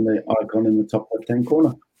click on the icon in the top left-hand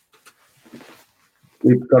corner.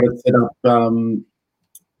 We've got it set up.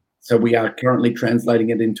 So we are currently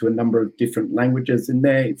translating it into a number of different languages in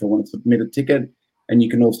there if I want to submit a ticket. And you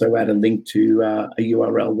can also add a link to a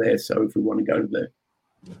URL there. So if we want to go to the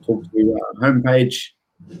Talk To homepage,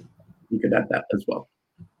 you could add that as well.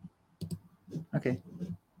 Okay.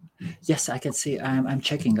 Yes, I can see. I'm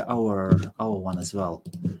checking our one as well,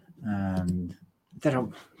 and there are.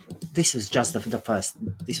 This is just the first.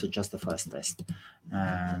 This was just the first test,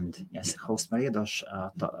 and yes, host Maria dot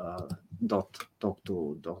talk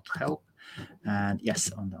to dot help, and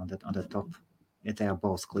yes, on the top, they are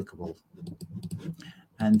both clickable.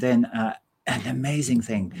 And then an amazing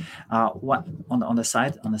thing, what on the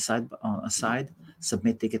side,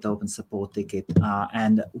 submit ticket, open support ticket,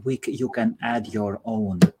 and you can add your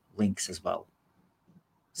own links as well.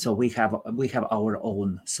 So we have our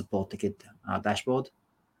own support ticket dashboard,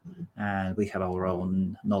 and we have our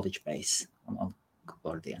own knowledge base on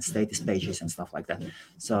Cordy and status pages and stuff like that.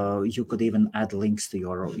 So you could even add links to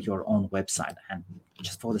your own website, and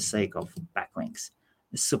just for the sake of backlinks,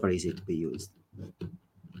 it's super easy to be used.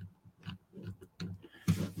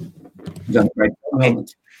 Okay.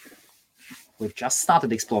 We've just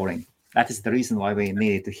started exploring. That is the reason why we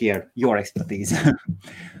needed to hear your expertise.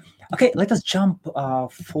 Okay, let us jump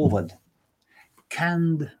forward.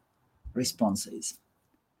 Canned responses.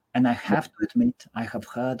 And I have to admit, I have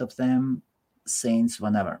heard of them since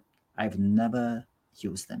whenever. I've never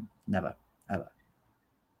used them. Never, ever.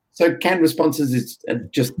 So canned responses is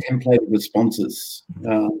just templated responses,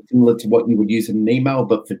 similar to what you would use in an email,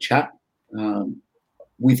 but for chat.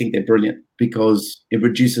 We think they're brilliant because it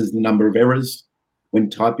reduces the number of errors when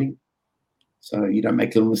typing. So you don't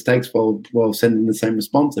make little mistakes while sending the same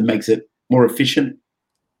response. It makes it more efficient.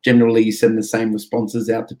 Generally, you send the same responses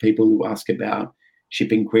out to people who ask about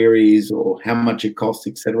shipping queries or how much it costs,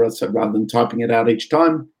 etc. So rather than typing it out each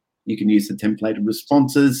time, you can use the templated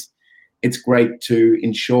responses. It's great to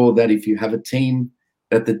ensure that if you have a team,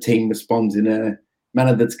 that the team responds in a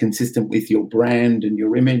manner that's consistent with your brand and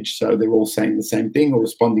your image, so they're all saying the same thing or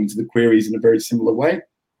responding to the queries in a very similar way.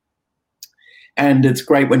 And it's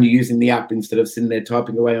great when you're using the app, instead of sitting there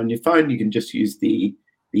typing away on your phone, you can just use the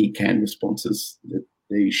canned responses,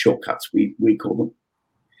 the shortcuts, we call them.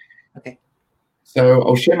 Okay. So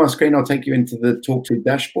I'll share my screen. I'll take you into the Talk To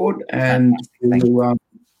dashboard, and we'll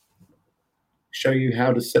show you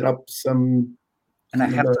how to set up some. And I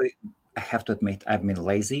have to admit, I've been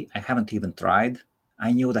lazy. I haven't even tried.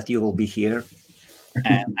 I knew that you will be here,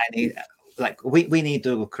 and I need, we need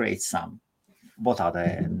to create some. What are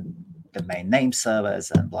the main name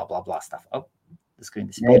servers and blah blah blah stuff? Oh, the screen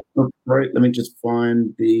disappeared. Sorry, let me just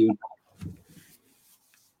find the.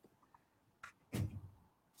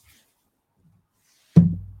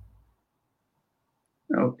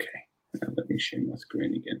 Okay, now let me share my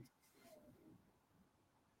screen again.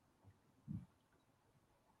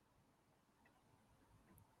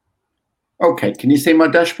 Okay, can you see my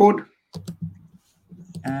dashboard?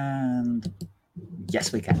 And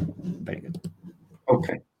yes, we can. Very good.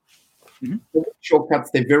 Okay. Shortcuts,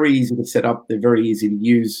 they're very easy to set up. They're very easy to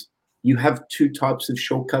use. You have two types of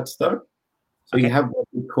shortcuts, though. So you have what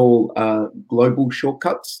we call global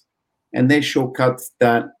shortcuts, and they're shortcuts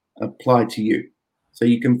that apply to you. So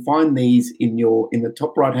you can find these in the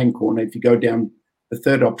top right-hand corner. If you go down the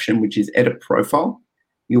third option, which is Edit Profile,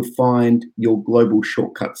 you'll find your global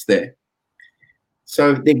shortcuts there.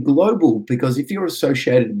 So they're global because if you're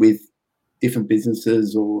associated with different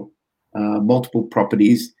businesses or multiple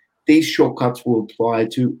properties, these shortcuts will apply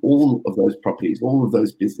to all of those properties, all of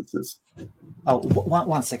those businesses. Oh,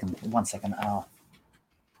 one second. I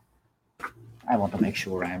want to make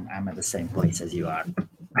sure I'm at the same place as you are.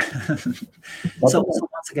 So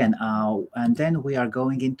once again, and then we are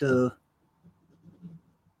going into.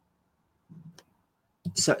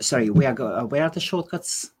 Sorry, where are the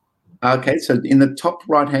shortcuts? Okay, so in the top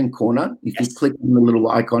right-hand corner, if you click on the little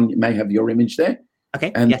icon, you may have your image there.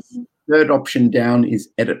 Okay. And the third option down is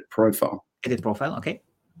Edit Profile. Edit Profile. Okay.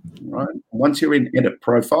 Right. Once you're in Edit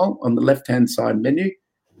Profile, on the left-hand side menu,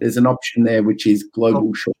 there's an option there which is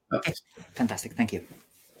Global Shortcuts. Okay. Fantastic. Thank you.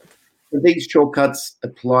 So these shortcuts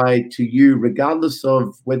apply to you regardless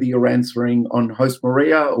of whether you're answering on Host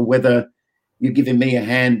Maria or whether you're giving me a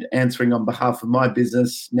hand answering on behalf of my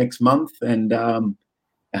business next month and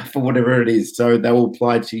for whatever it is. So they will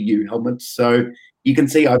apply to you, Helmut. So you can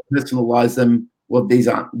see I personalize them. Well, these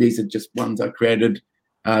are just ones I created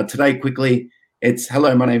today quickly. It's,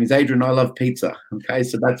 hello, my name is Adrian. I love pizza. Okay,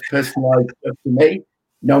 so that's personalized to me.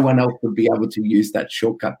 No one else would be able to use that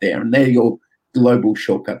shortcut there. And they're your global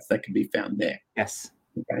shortcuts that can be found there. Yes.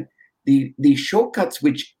 Okay. The shortcuts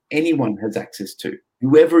which anyone has access to,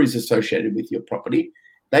 whoever is associated with your property,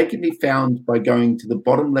 they can be found by going to the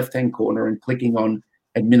bottom left-hand corner and clicking on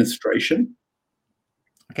Administration.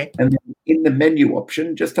 Okay. And then in the menu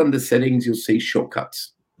option, just under Settings, you'll see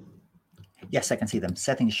Shortcuts. Yes, I can see them.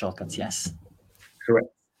 Settings, shortcuts, yes. Correct.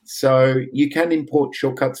 So you can import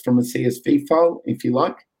shortcuts from a CSV file if you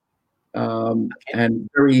like. And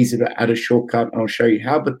very easy to add a shortcut. I'll show you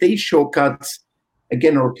how. But these shortcuts,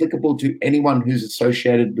 again, are applicable to anyone who's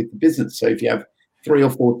associated with the business. So if you have 3 or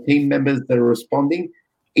 4 team members that are responding,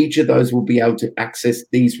 each of those will be able to access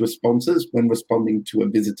these responses when responding to a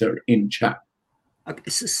visitor in chat. Okay,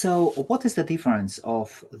 so what is the difference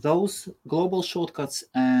of those global shortcuts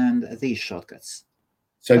and these shortcuts?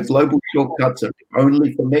 So global shortcuts are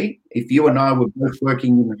only for me. If you and I were both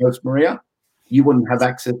working in Host Maria, you wouldn't have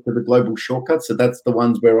access to the global shortcuts. So that's the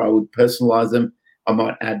ones where I would personalize them. I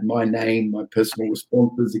might add my name, my personal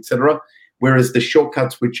responses, etc. Whereas the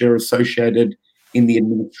shortcuts which are associated in the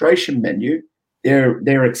administration menu,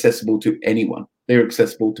 they're accessible to anyone. They're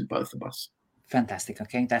accessible to both of us. Fantastic.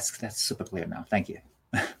 Okay, that's super clear now. Thank you.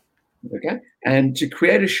 Okay, and to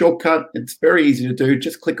create a shortcut, it's very easy to do.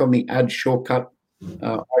 Just click on the Add Shortcut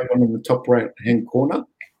icon in the top right-hand corner.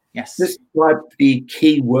 Yes. Just type the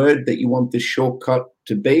keyword that you want the shortcut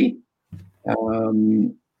to be.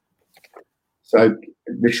 So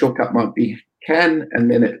the shortcut might be can, and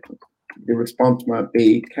then the response might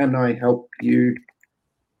be, can I help you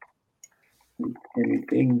with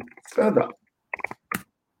anything further?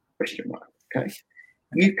 Question mark. Okay.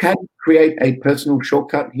 You can create a personal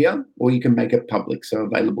shortcut here, or you can make it public, so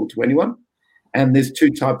available to anyone. And there's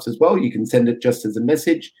 2 types as well. You can send it just as a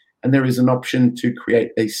message, and there is an option to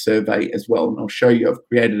create a survey as well. And I'll show you I've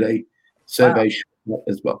created a survey shortcut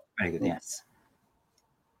as well. Very good, yes.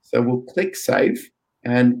 So we'll click Save.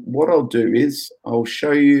 And what I'll do is I'll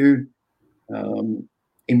show you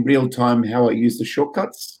in real time how I use the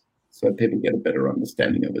shortcuts so people get a better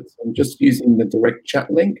understanding of it. So I'm just using the direct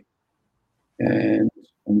chat link. And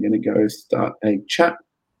I'm going to go start a chat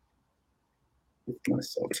with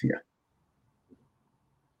myself here.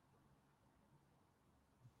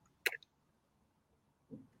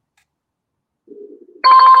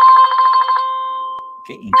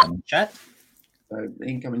 Okay, incoming chat. So the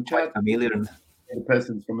incoming chat. Familiar. The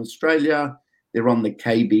person's from Australia. They're on the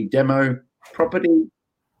KB demo property.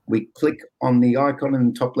 We click on the icon in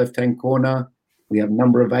the top left-hand corner. We have a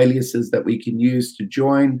number of aliases that we can use to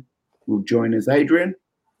join. We'll join as Adrian.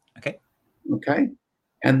 Okay.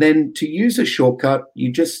 And then to use a shortcut,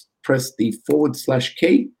 you just press the /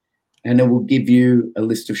 key, and it will give you a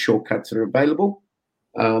list of shortcuts that are available.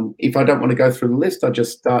 If I don't want to go through the list, I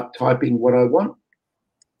just start typing what I want.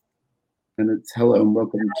 And it's hello and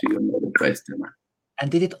welcome to your model-based demo.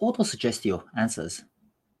 And did it auto-suggest you answers?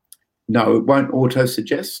 No, it won't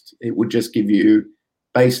auto-suggest. It will just give you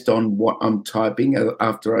based on what I'm typing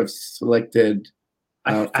after I've selected.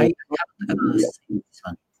 I haven't seen this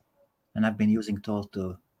one, and I've been using Torque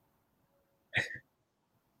to.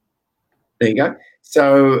 There you go.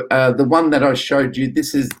 So the one that I showed you,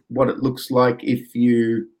 this is what it looks like if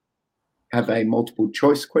you have a multiple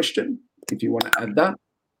choice question, if you want to add that.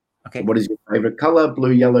 Okay. What is your favorite color?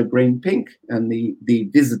 Blue, yellow, green, pink. And the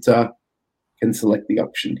visitor can select the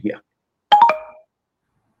option here.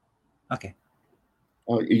 Okay.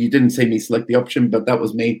 Oh, you didn't see me select the option, but that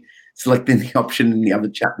was me selecting the option in the other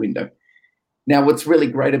chat window. Now, what's really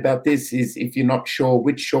great about this is if you're not sure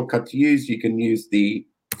which shortcut to use, you can use the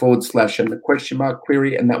 / and the question mark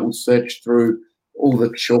query, and that will search through all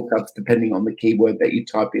the shortcuts depending on the keyword that you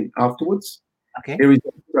type in afterwards. Okay. There is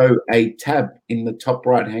also a tab in the top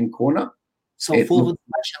right-hand corner. So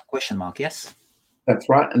 / question mark, yes? That's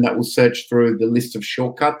right, and that will search through the list of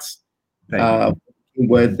shortcuts,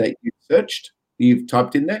 keyword that you've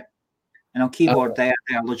typed in there. And on keyboard, they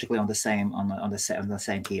are logically on the same the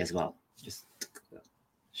same key as well. Just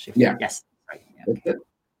shift. Yeah. Yes. Right. Yeah, okay.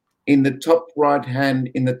 In the top right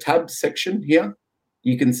hand, in the tab section here,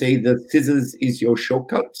 you can see the scissors is your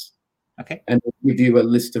shortcuts. Okay. And it'll give you a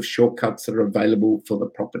list of shortcuts that are available for the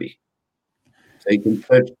property. So you can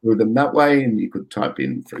search through them that way, and you could type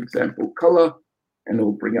in, for example, color, and it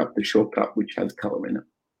will bring up the shortcut which has color in it.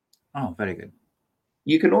 Oh, very good.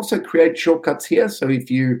 You can also create shortcuts here. So if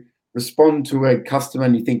you respond to a customer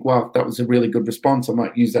and you think, wow, that was a really good response, I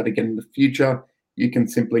might use that again in the future, you can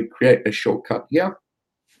simply create a shortcut here.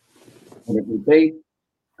 What it will be,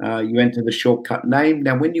 you enter the shortcut name.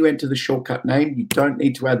 Now, when you enter the shortcut name, you don't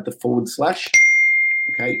need to add the /.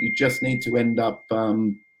 Okay, you just need to end up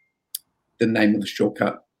the name of the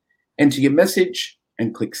shortcut. Enter your message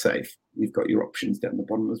and click save. You've got your options down the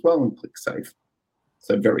bottom as well, and click save.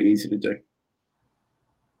 So very easy to do.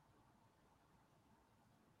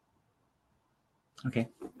 Okay.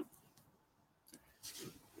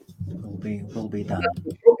 Will be done.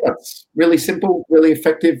 That's really simple, really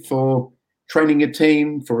effective for training a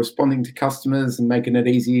team, for responding to customers, and making it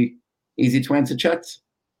easy to answer chats.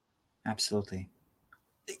 Absolutely.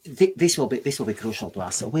 This will be crucial to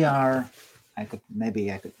us. So we are. I could,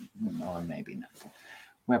 or maybe not.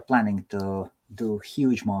 We're planning to do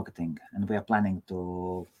huge marketing, and we are planning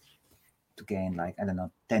to gain, like, I don't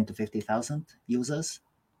know, 10 to 50,000 users.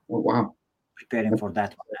 Oh, wow. Preparing for that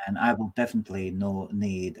one, and I will definitely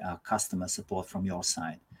need customer support from your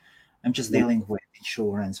side. I'm just dealing with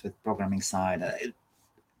insurance, with programming side,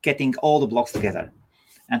 getting all the blocks together,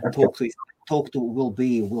 and talk to will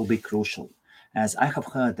be crucial, as I have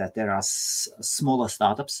heard that there are smaller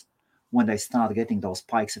startups, when they start getting those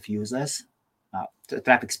spikes of users,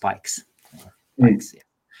 traffic spikes,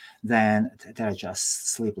 then there are just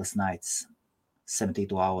sleepless nights,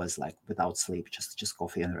 72 hours, like without sleep, just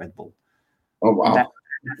coffee and Red Bull. Oh wow,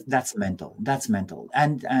 that's mental. That's mental.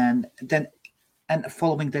 And then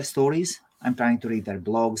following their stories, I'm trying to read their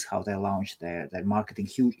blogs, how they launch their marketing,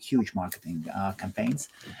 huge marketing campaigns.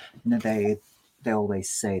 And they always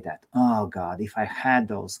say that, oh God, if I had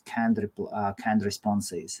those canned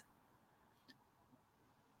responses.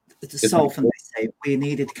 So often they say we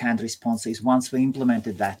needed canned responses. Once we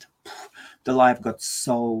implemented that, the life got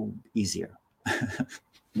so easier.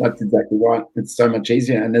 That's exactly right. It's so much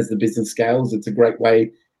easier. And as the business scales, it's a great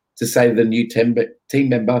way to say to the new team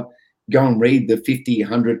member, go and read the 50,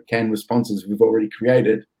 100 canned responses we've already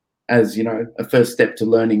created, as, you know, a first step to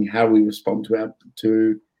learning how we respond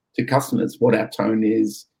to customers, what our tone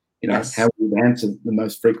is, you know, yes, how we answer the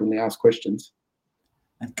most frequently asked questions.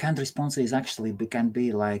 And canned responses actually can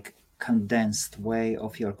be like condensed way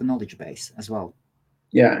of your knowledge base as well.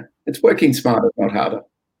 Yeah, it's working smarter, not harder.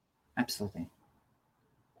 Absolutely.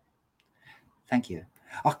 Thank you.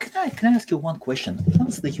 Oh, can I ask you one question?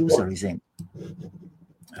 Once the user is in,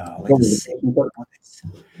 let's see.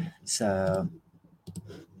 So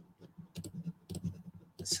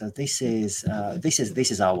this is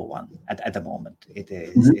our one at the moment. It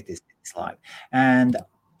is live, and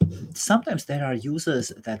sometimes there are users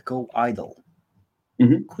that go idle.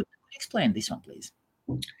 Mm-hmm. Could you explain this one, please?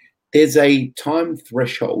 There's a time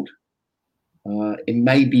threshold. It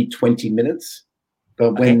may be 20 minutes,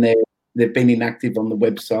 but when they've been inactive on the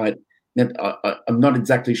website, I'm not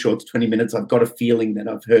exactly sure it's 20 minutes. I've got a feeling that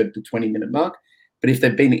I've heard the 20-minute mark. But if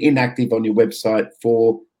they've been inactive on your website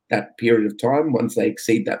for that period of time, once they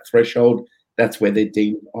exceed that threshold, that's where they're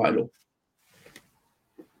deemed idle.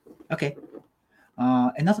 Okay.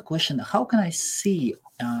 Another question, how can I see,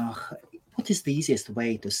 what is the easiest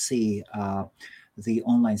way to see the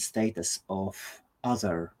online status of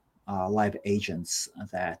other live agents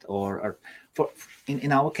that, or for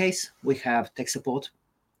in our case, we have tech support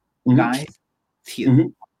guys,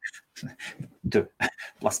 two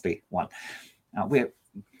plus B, one.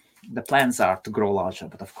 The plans are to grow larger,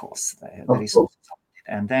 but of course, there is also something.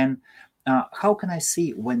 And then how can I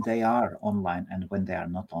see when they are online and when they are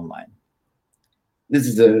not online? This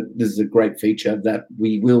is a great feature that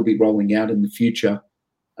we will be rolling out in the future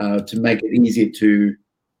to make it easier to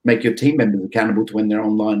make your team members accountable to when they're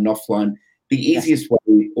online and offline. The easiest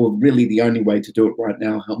way, or really the only way to do it right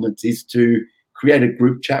now, Helmets, is to create a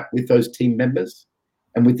group chat with those team members.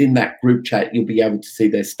 And within that group chat, you'll be able to see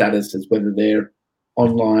their status as whether they're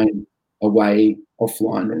online, away,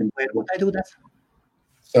 offline. Where would I do that?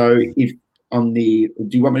 So if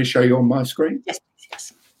do you want me to show you on my screen? Yes,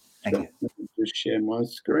 yes. Thank you. Let me just share my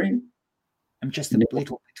screen. I'm just a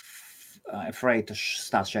little bit afraid to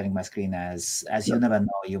start sharing my screen as you never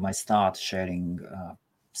know, you might start sharing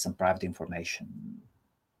some private information.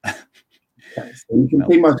 Okay, so you can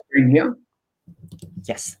see my screen here.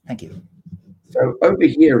 Yes, thank you. So over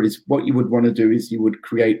here is what you would want to do is you would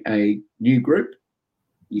create a new group.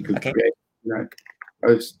 You could create,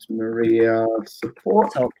 Host Maria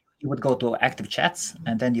Support. So you would go to active chats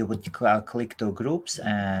and then you would click to groups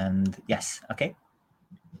and yes, okay.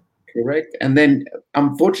 Correct. And then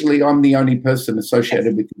unfortunately, I'm the only person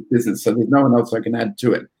associated with the business, so there's no one else I can add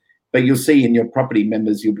to it. But you'll see in your property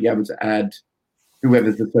members, you'll be able to add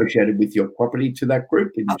whoever's associated with your property to that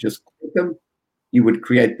group. And you just click them. You would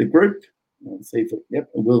create the group. Let's see if it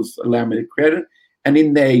will allow me to create it. And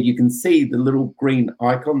in there, you can see the little green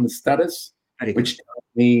icon, the status, which tells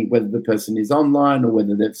me whether the person is online or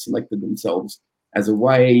whether they've selected themselves as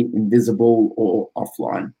away, invisible, or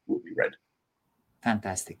offline will be red.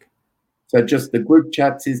 Fantastic. So just the group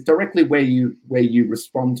chats is directly where you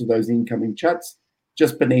respond to those incoming chats.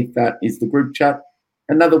 Just beneath that is the group chat.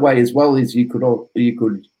 Another way as well is you could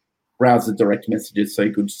browse the direct messages, so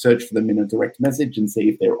you could search for them in a direct message and see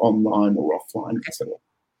if they're online or offline, etc.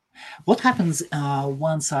 What happens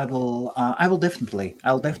once I'll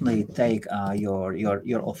definitely take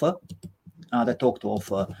your offer, the talk to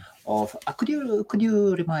offer of could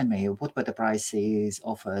you remind me what were the prices,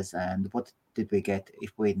 offers, and what did we get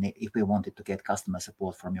if we wanted to get customer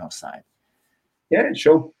support from your side? Yeah,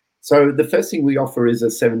 sure. So the first thing we offer is a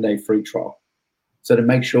 7-day free trial. So to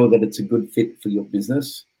make sure that it's a good fit for your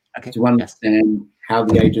business, to understand how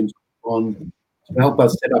the agents respond, to help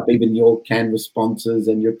us set up even your canned responses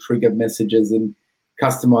and your trigger messages and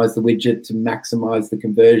customize the widget to maximize the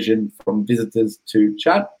conversion from visitors to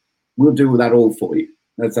chat. We'll do that all for you.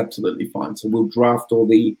 That's absolutely fine. So we'll draft all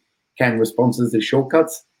the canned responses, the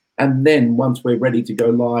shortcuts, and then once we're ready to go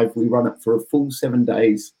live, we run it for a full 7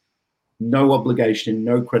 days, no obligation,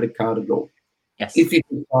 no credit card at all. Yes. If you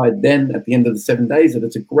decide then at the end of the 7 days that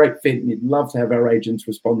it's a great fit and you'd love to have our agents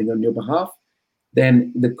responding on your behalf,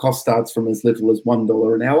 then the cost starts from as little as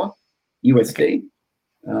 $1 an hour USD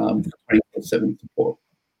for 24/7 support.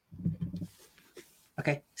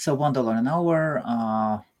 Okay, so $1 an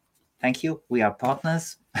hour. Thank you. We are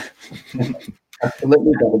partners.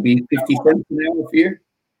 Absolutely, that'll be 50 cents an hour for you.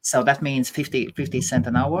 So that means 50 cents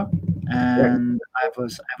an hour. And I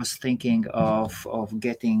was thinking of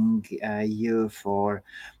getting you for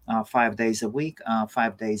 5 days a week,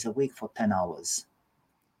 5 days a week for 10 hours,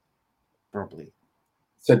 probably.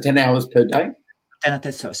 So 10 hours per day?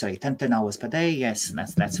 10 hours per day. Yes,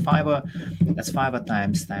 that's Fiverr. That's Fiverr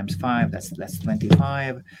times 5. That's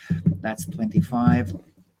 25. That's 25.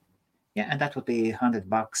 Yeah, and that would be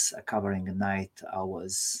 $100 covering the night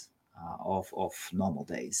hours of normal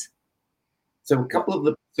days. So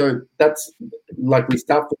so that's like we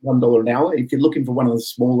start with $1 an hour. If you're looking for one of the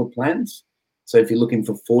smaller plans, so if you're looking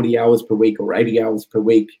for 40 hours per week or 80 hours per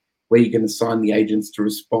week, where you can assign the agents to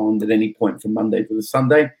respond at any point from Monday to the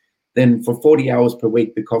Sunday, then for 40 hours per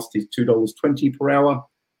week, the cost is $2.20 per hour.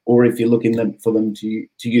 Or if you're looking for them to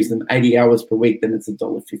use them 80 hours per week, then it's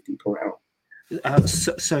 $1.50 per hour.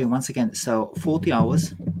 Sorry, once again. So 40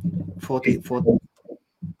 hours, 40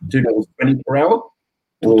 $2.20 per hour,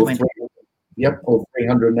 or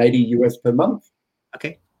 380 US per month.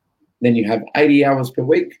 Okay. Then you have 80 hours per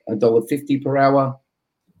week, $1.50 per hour.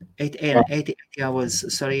 80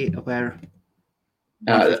 hours. Sorry, where?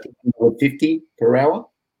 $1.50 per hour.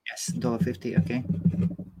 Yes, $1.50. Okay.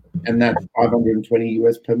 And that's 520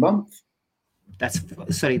 US per month. That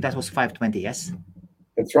was 520. Yes.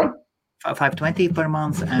 That's right. 520 per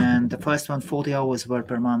month, and the first one 40 hours were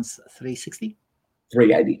per month 360.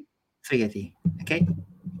 380. Okay.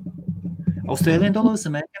 Australian dollars,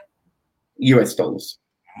 American? US dollars.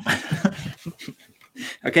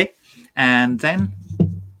 Okay. And then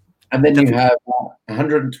you have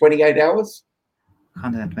 128 hours.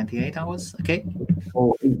 128 hours. Okay.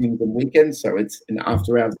 For evenings and weekends, so it's an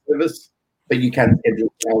after-hours service, but you can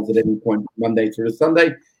schedule hours at any point, Monday through to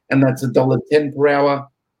Sunday, and that's $1.10 per hour,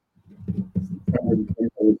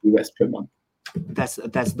 $110 US per month. That's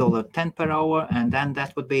 $1.10 per hour, and then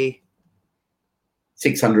that would be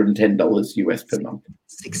 $610 US per month.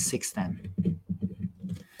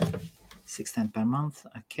 $610 per month.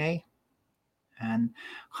 Okay. And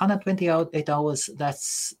 128 hours.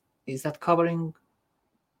 Is that covering?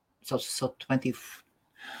 So 20.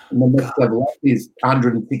 And the next level up is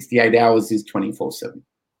 168 hours is 24/7.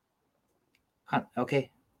 Okay,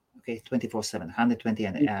 24/7,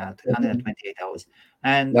 128 hours.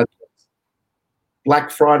 And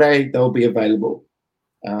Black Friday, they'll be available.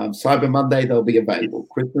 Cyber Monday, they'll be available.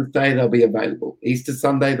 Christmas Day, they'll be available. Easter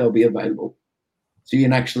Sunday, they'll be available. So you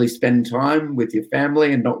can actually spend time with your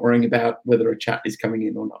family and not worrying about whether a chat is coming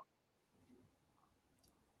in or not.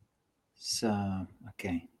 So,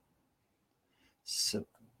 okay. So,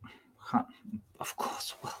 of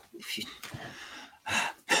course, well, if you...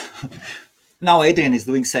 Now Adrian is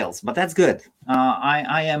doing sales, but that's good.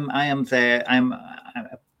 I'm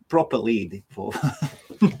a proper lead for...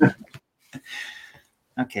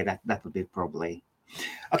 Okay, that would be probably...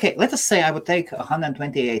 Okay, let us say I would take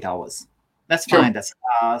 128 hours. That's fine. Sure. That's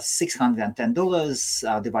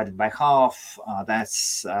 $610 divided by half.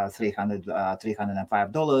 That's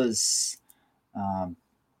 $305.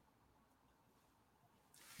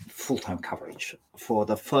 Full-time coverage for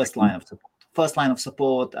the first line of support. First line of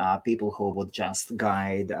support are people who would just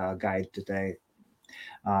guide to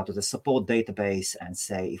the support database and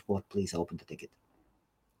say, if what, please open the ticket.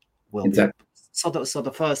 Exactly. So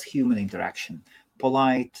the first human interaction,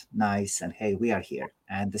 polite, nice, and hey, we are here,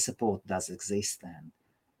 and the support does exist.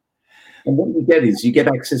 And what you get is you get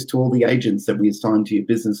access to all the agents that we assign to your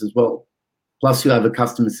business as well. Plus, you have a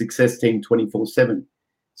customer success team 24/7.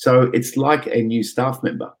 So it's like a new staff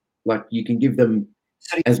member. Like you can give them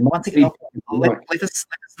as much feedback. Let us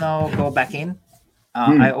now go back in.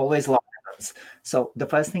 I always love that. So the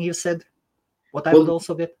first thing you said, what I would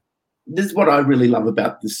also get? This is what I really love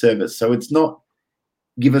about this service. So it's not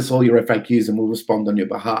give us all your FAQs and we'll respond on your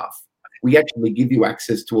behalf. We actually give you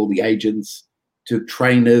access to all the agents, to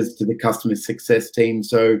trainers, to the customer success team.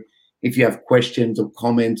 So if you have questions or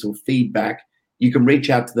comments or feedback, you can reach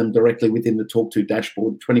out to them directly within the Talk To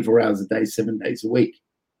dashboard 24 hours a day, 7 days a week.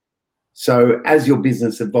 So as your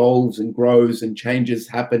business evolves and grows and changes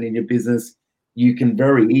happen in your business, you can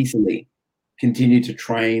very easily continue to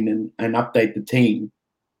train and update the team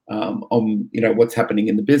on what's happening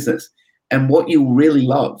in the business. And what you really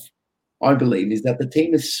love, I believe, is that the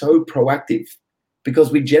team is so proactive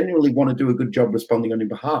because we genuinely want to do a good job responding on your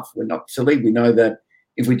behalf. We're not silly. We know that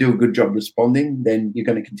if we do a good job responding, then you're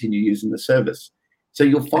going to continue using the service. So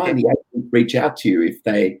you'll find the agent reach out to you if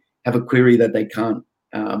they have a query that they can't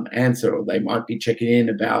answer, or they might be checking in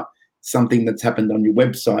about something that's happened on your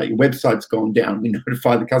website. Your website's gone down. We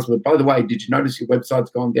notify the customer, by the way, did you notice your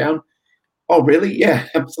website's gone down? Oh, really? Yeah,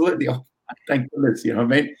 absolutely. Oh, thank goodness. You know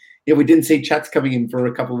what I mean? Yeah, we didn't see chats coming in for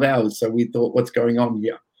a couple of hours, so we thought, what's going on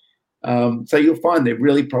here? So you'll find they're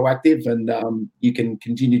really proactive, and you can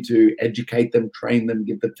continue to educate them, train them,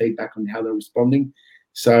 give them feedback on how they're responding.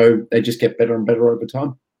 So they just get better and better over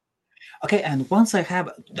time. Okay, and once I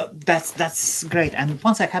have that's great. And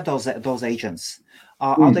once I have those agents,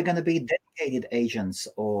 are they going to be dedicated agents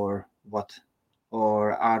or what?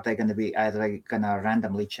 Or are they going to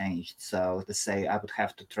randomly changed? So to say I would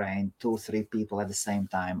have to train 2 or 3 people at the same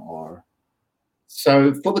time, or?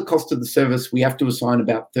 So for the cost of the service, we have to assign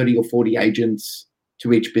about 30 or 40 agents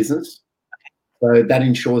to each business. Okay. So that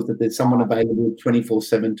ensures that there's someone available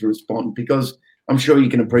 24/7 to respond, because I'm sure you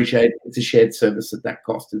can appreciate it's a shared service at that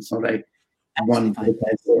cost. It's not a one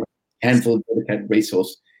dedicated or a handful of dedicated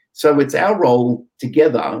resource. So it's our role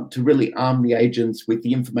together to really arm the agents with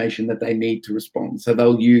the information that they need to respond. So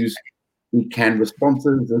they'll use the canned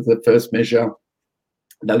responses as the first measure.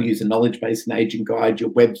 They'll use a knowledge base and agent guide, your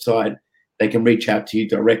website. They can reach out to you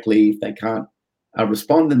directly if they can't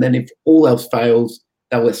respond. And then if all else fails,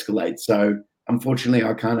 they'll escalate. So unfortunately,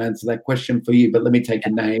 I can't answer that question for you, but let me take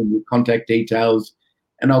your name, your contact details,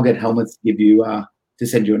 and I'll get Helmut to give you to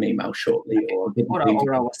send you an email shortly. Or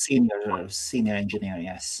our senior engineer,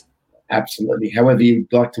 yes. Absolutely. However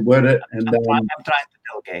you'd like to word it. And I'm trying to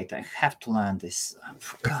delegate. I have to learn this.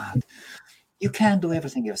 God, you can't do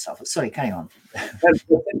everything yourself. Sorry, carry on.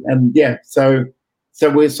 And yeah, so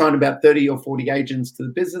we assign about 30 or 40 agents to the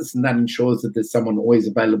business, and that ensures that there's someone always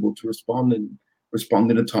available to respond and respond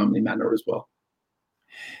in a timely manner as well.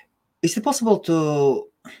 Is it possible to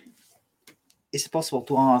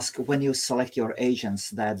ask, when you select your agents,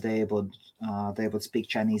 that they would speak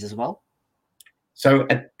Chinese as well? So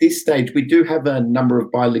at this stage, we do have a number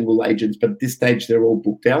of bilingual agents, but at this stage, they're all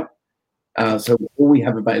booked out. So all we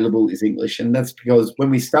have available is English. And that's because when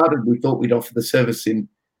we started, we thought we'd offer the service in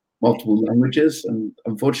multiple languages. And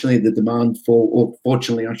unfortunately,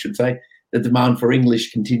 fortunately, I should say, the demand for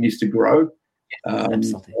English continues to grow. So we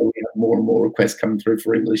have more and more requests coming through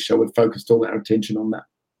for English. So we've focused all our attention on that.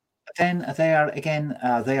 Then they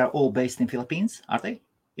are all based in Philippines, are they?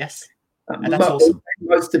 Yes. And that's awesome.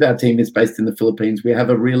 Most of our team is based in the Philippines. We have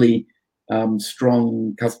a really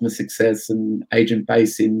strong customer success and agent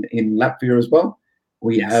base in Latvia as well.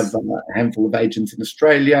 We have a handful of agents in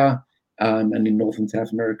Australia and in North and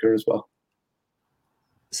South America as well.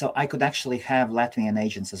 So I could actually have Latvian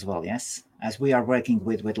agents as well, yes, as we are working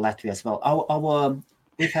with Latvia as well.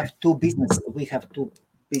 We have two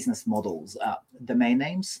business models: domain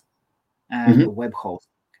names and web host.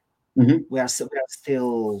 We are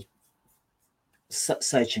still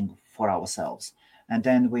searching for ourselves, and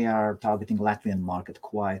then we are targeting Latvian market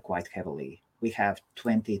quite heavily. We have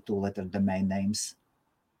 22-letter domain names,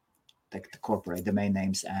 like the corporate domain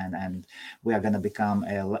names, and we are going to become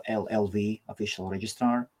a LLV official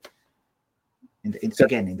registrar in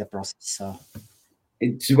the process. So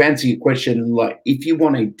to answer your question, like if you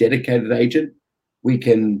want a dedicated agent, we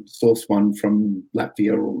can source one from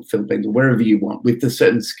Latvia or Philippines or wherever you want with the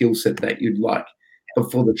certain skill set that you'd like.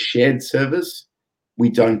 But for the shared service, we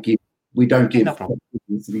don't give no problem.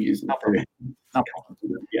 To the user. No problem. No problem.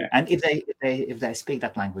 Yeah. And if they speak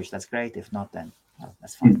that language, that's great. If not, then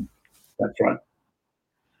that's fine. That's right.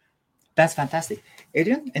 That's fantastic.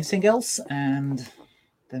 Adrian, anything else? And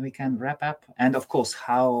then we can wrap up. And of course,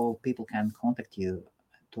 how people can contact you,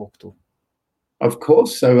 talk to. Of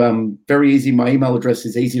course. So very easy. My email address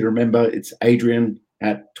is easy to remember. It's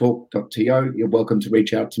adrian@talk.to. You're welcome to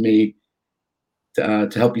reach out to me to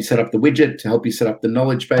help you set up the widget, to help you set up the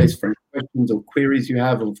knowledge base for any questions or queries you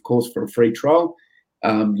have, and of course, for a free trial.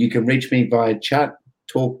 You can reach me via chat,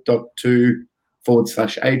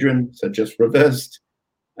 talk.to/Adrian, so just reversed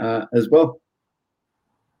as well.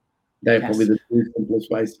 They're probably the two simplest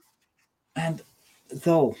ways. And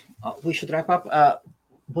though we should wrap up,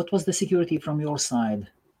 what was the security from your side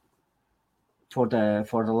for the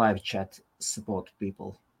live chat support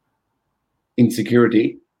people? In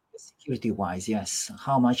security? Security-wise, yes.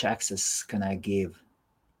 How much access can I give?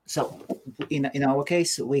 So in our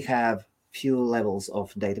case, we have few levels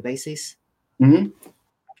of databases I can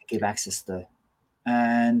give access to.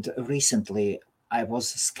 And recently, I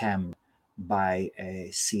was scammed by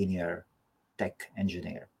a senior tech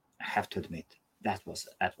engineer. I have to admit, that was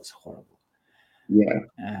horrible. Yeah.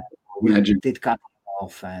 We did cut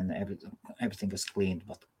off and everything was cleaned,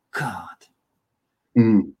 but God.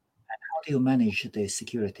 And how do you manage the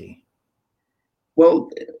security? Well,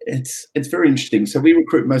 it's very interesting. So we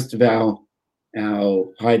recruit most of our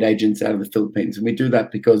hired agents out of the Philippines, and we do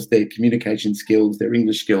that because their communication skills, their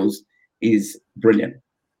English skills is brilliant.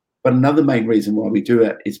 But another main reason why we do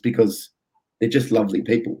it is because they're just lovely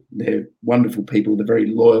people. They're wonderful people. They're very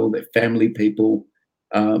loyal. They're family people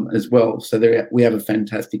as well. So we have a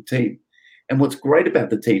fantastic team. And what's great about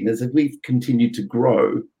the team is that we've continued to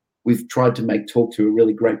grow. We've tried to make TalkTo a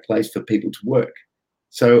really great place for people to work.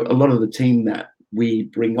 So a lot of the team that we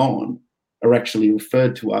bring on are actually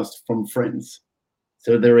referred to us from friends.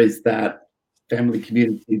 So there is that family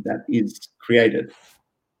community that is created.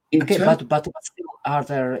 But still, are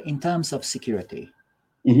there, in terms of security?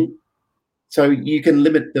 So you can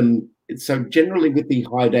limit them. So generally with the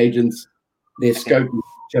hired agents, their scope is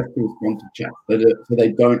just to respond to chat. So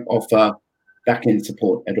they don't offer back-end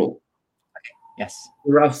support at all. Yes.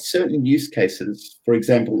 There are certain use cases, for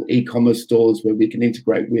example, e-commerce stores where we can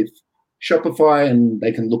integrate with Shopify and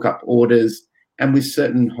they can look up orders, and with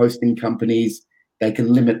certain hosting companies, they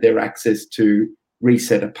can limit their access to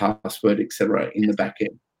reset a password, etc., in the back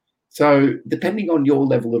end. So depending on your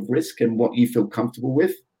level of risk and what you feel comfortable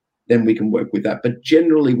with, then we can work with that. But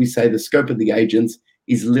generally, we say the scope of the agents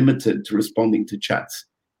is limited to responding to chats.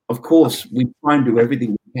 Of course, we try and do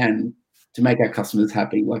everything we can to make our customers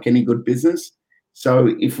happy, like any good business.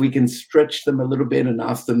 So if we can stretch them a little bit and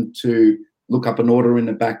ask them to look up an order in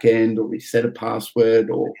the back end or reset a password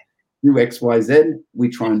or do X, Y, Z, we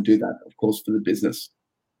try and do that, of course, for the business.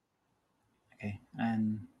 Okay,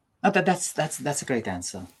 and that's a great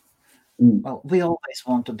answer. Well, we always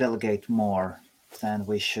want to delegate more than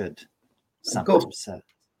we should sometimes,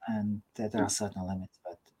 and there are certain limits.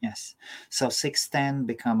 But yes, so 610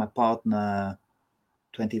 become a partner,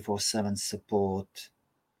 24/7 support,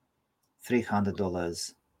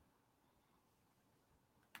 $300.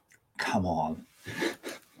 Come on,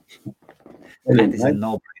 that is a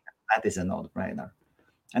no-brainer. That is a no-brainer.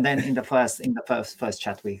 And then in the first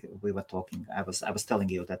chat we were talking, I was telling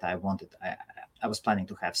you that I was planning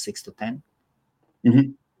to have 6 to 10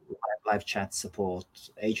 live chat support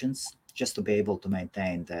agents just to be able to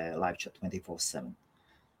maintain the live chat 24/7.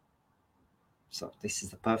 So this is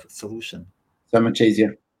the perfect solution. So much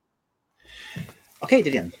easier. Okay,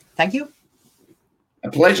 Dillian, thank you. A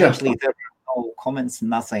pleasure. Actually, there are no comments,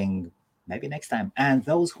 nothing. maybe next time. And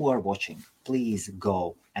those who are watching, please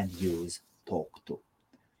go and use Talk2.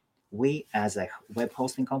 We, as a web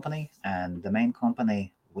hosting company and the main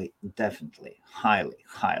company, we definitely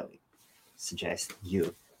highly suggest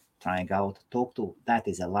you trying out Talk2. That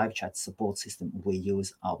is a live chat support system we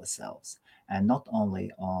use ourselves, and not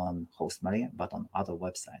only on Host Maria, but on other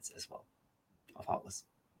websites as well of ours.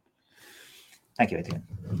 Thank you, Adrian.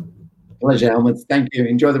 Pleasure, Helmut. Thank you.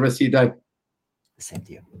 Enjoy the rest of your day. The same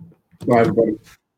to you. Bye, everybody.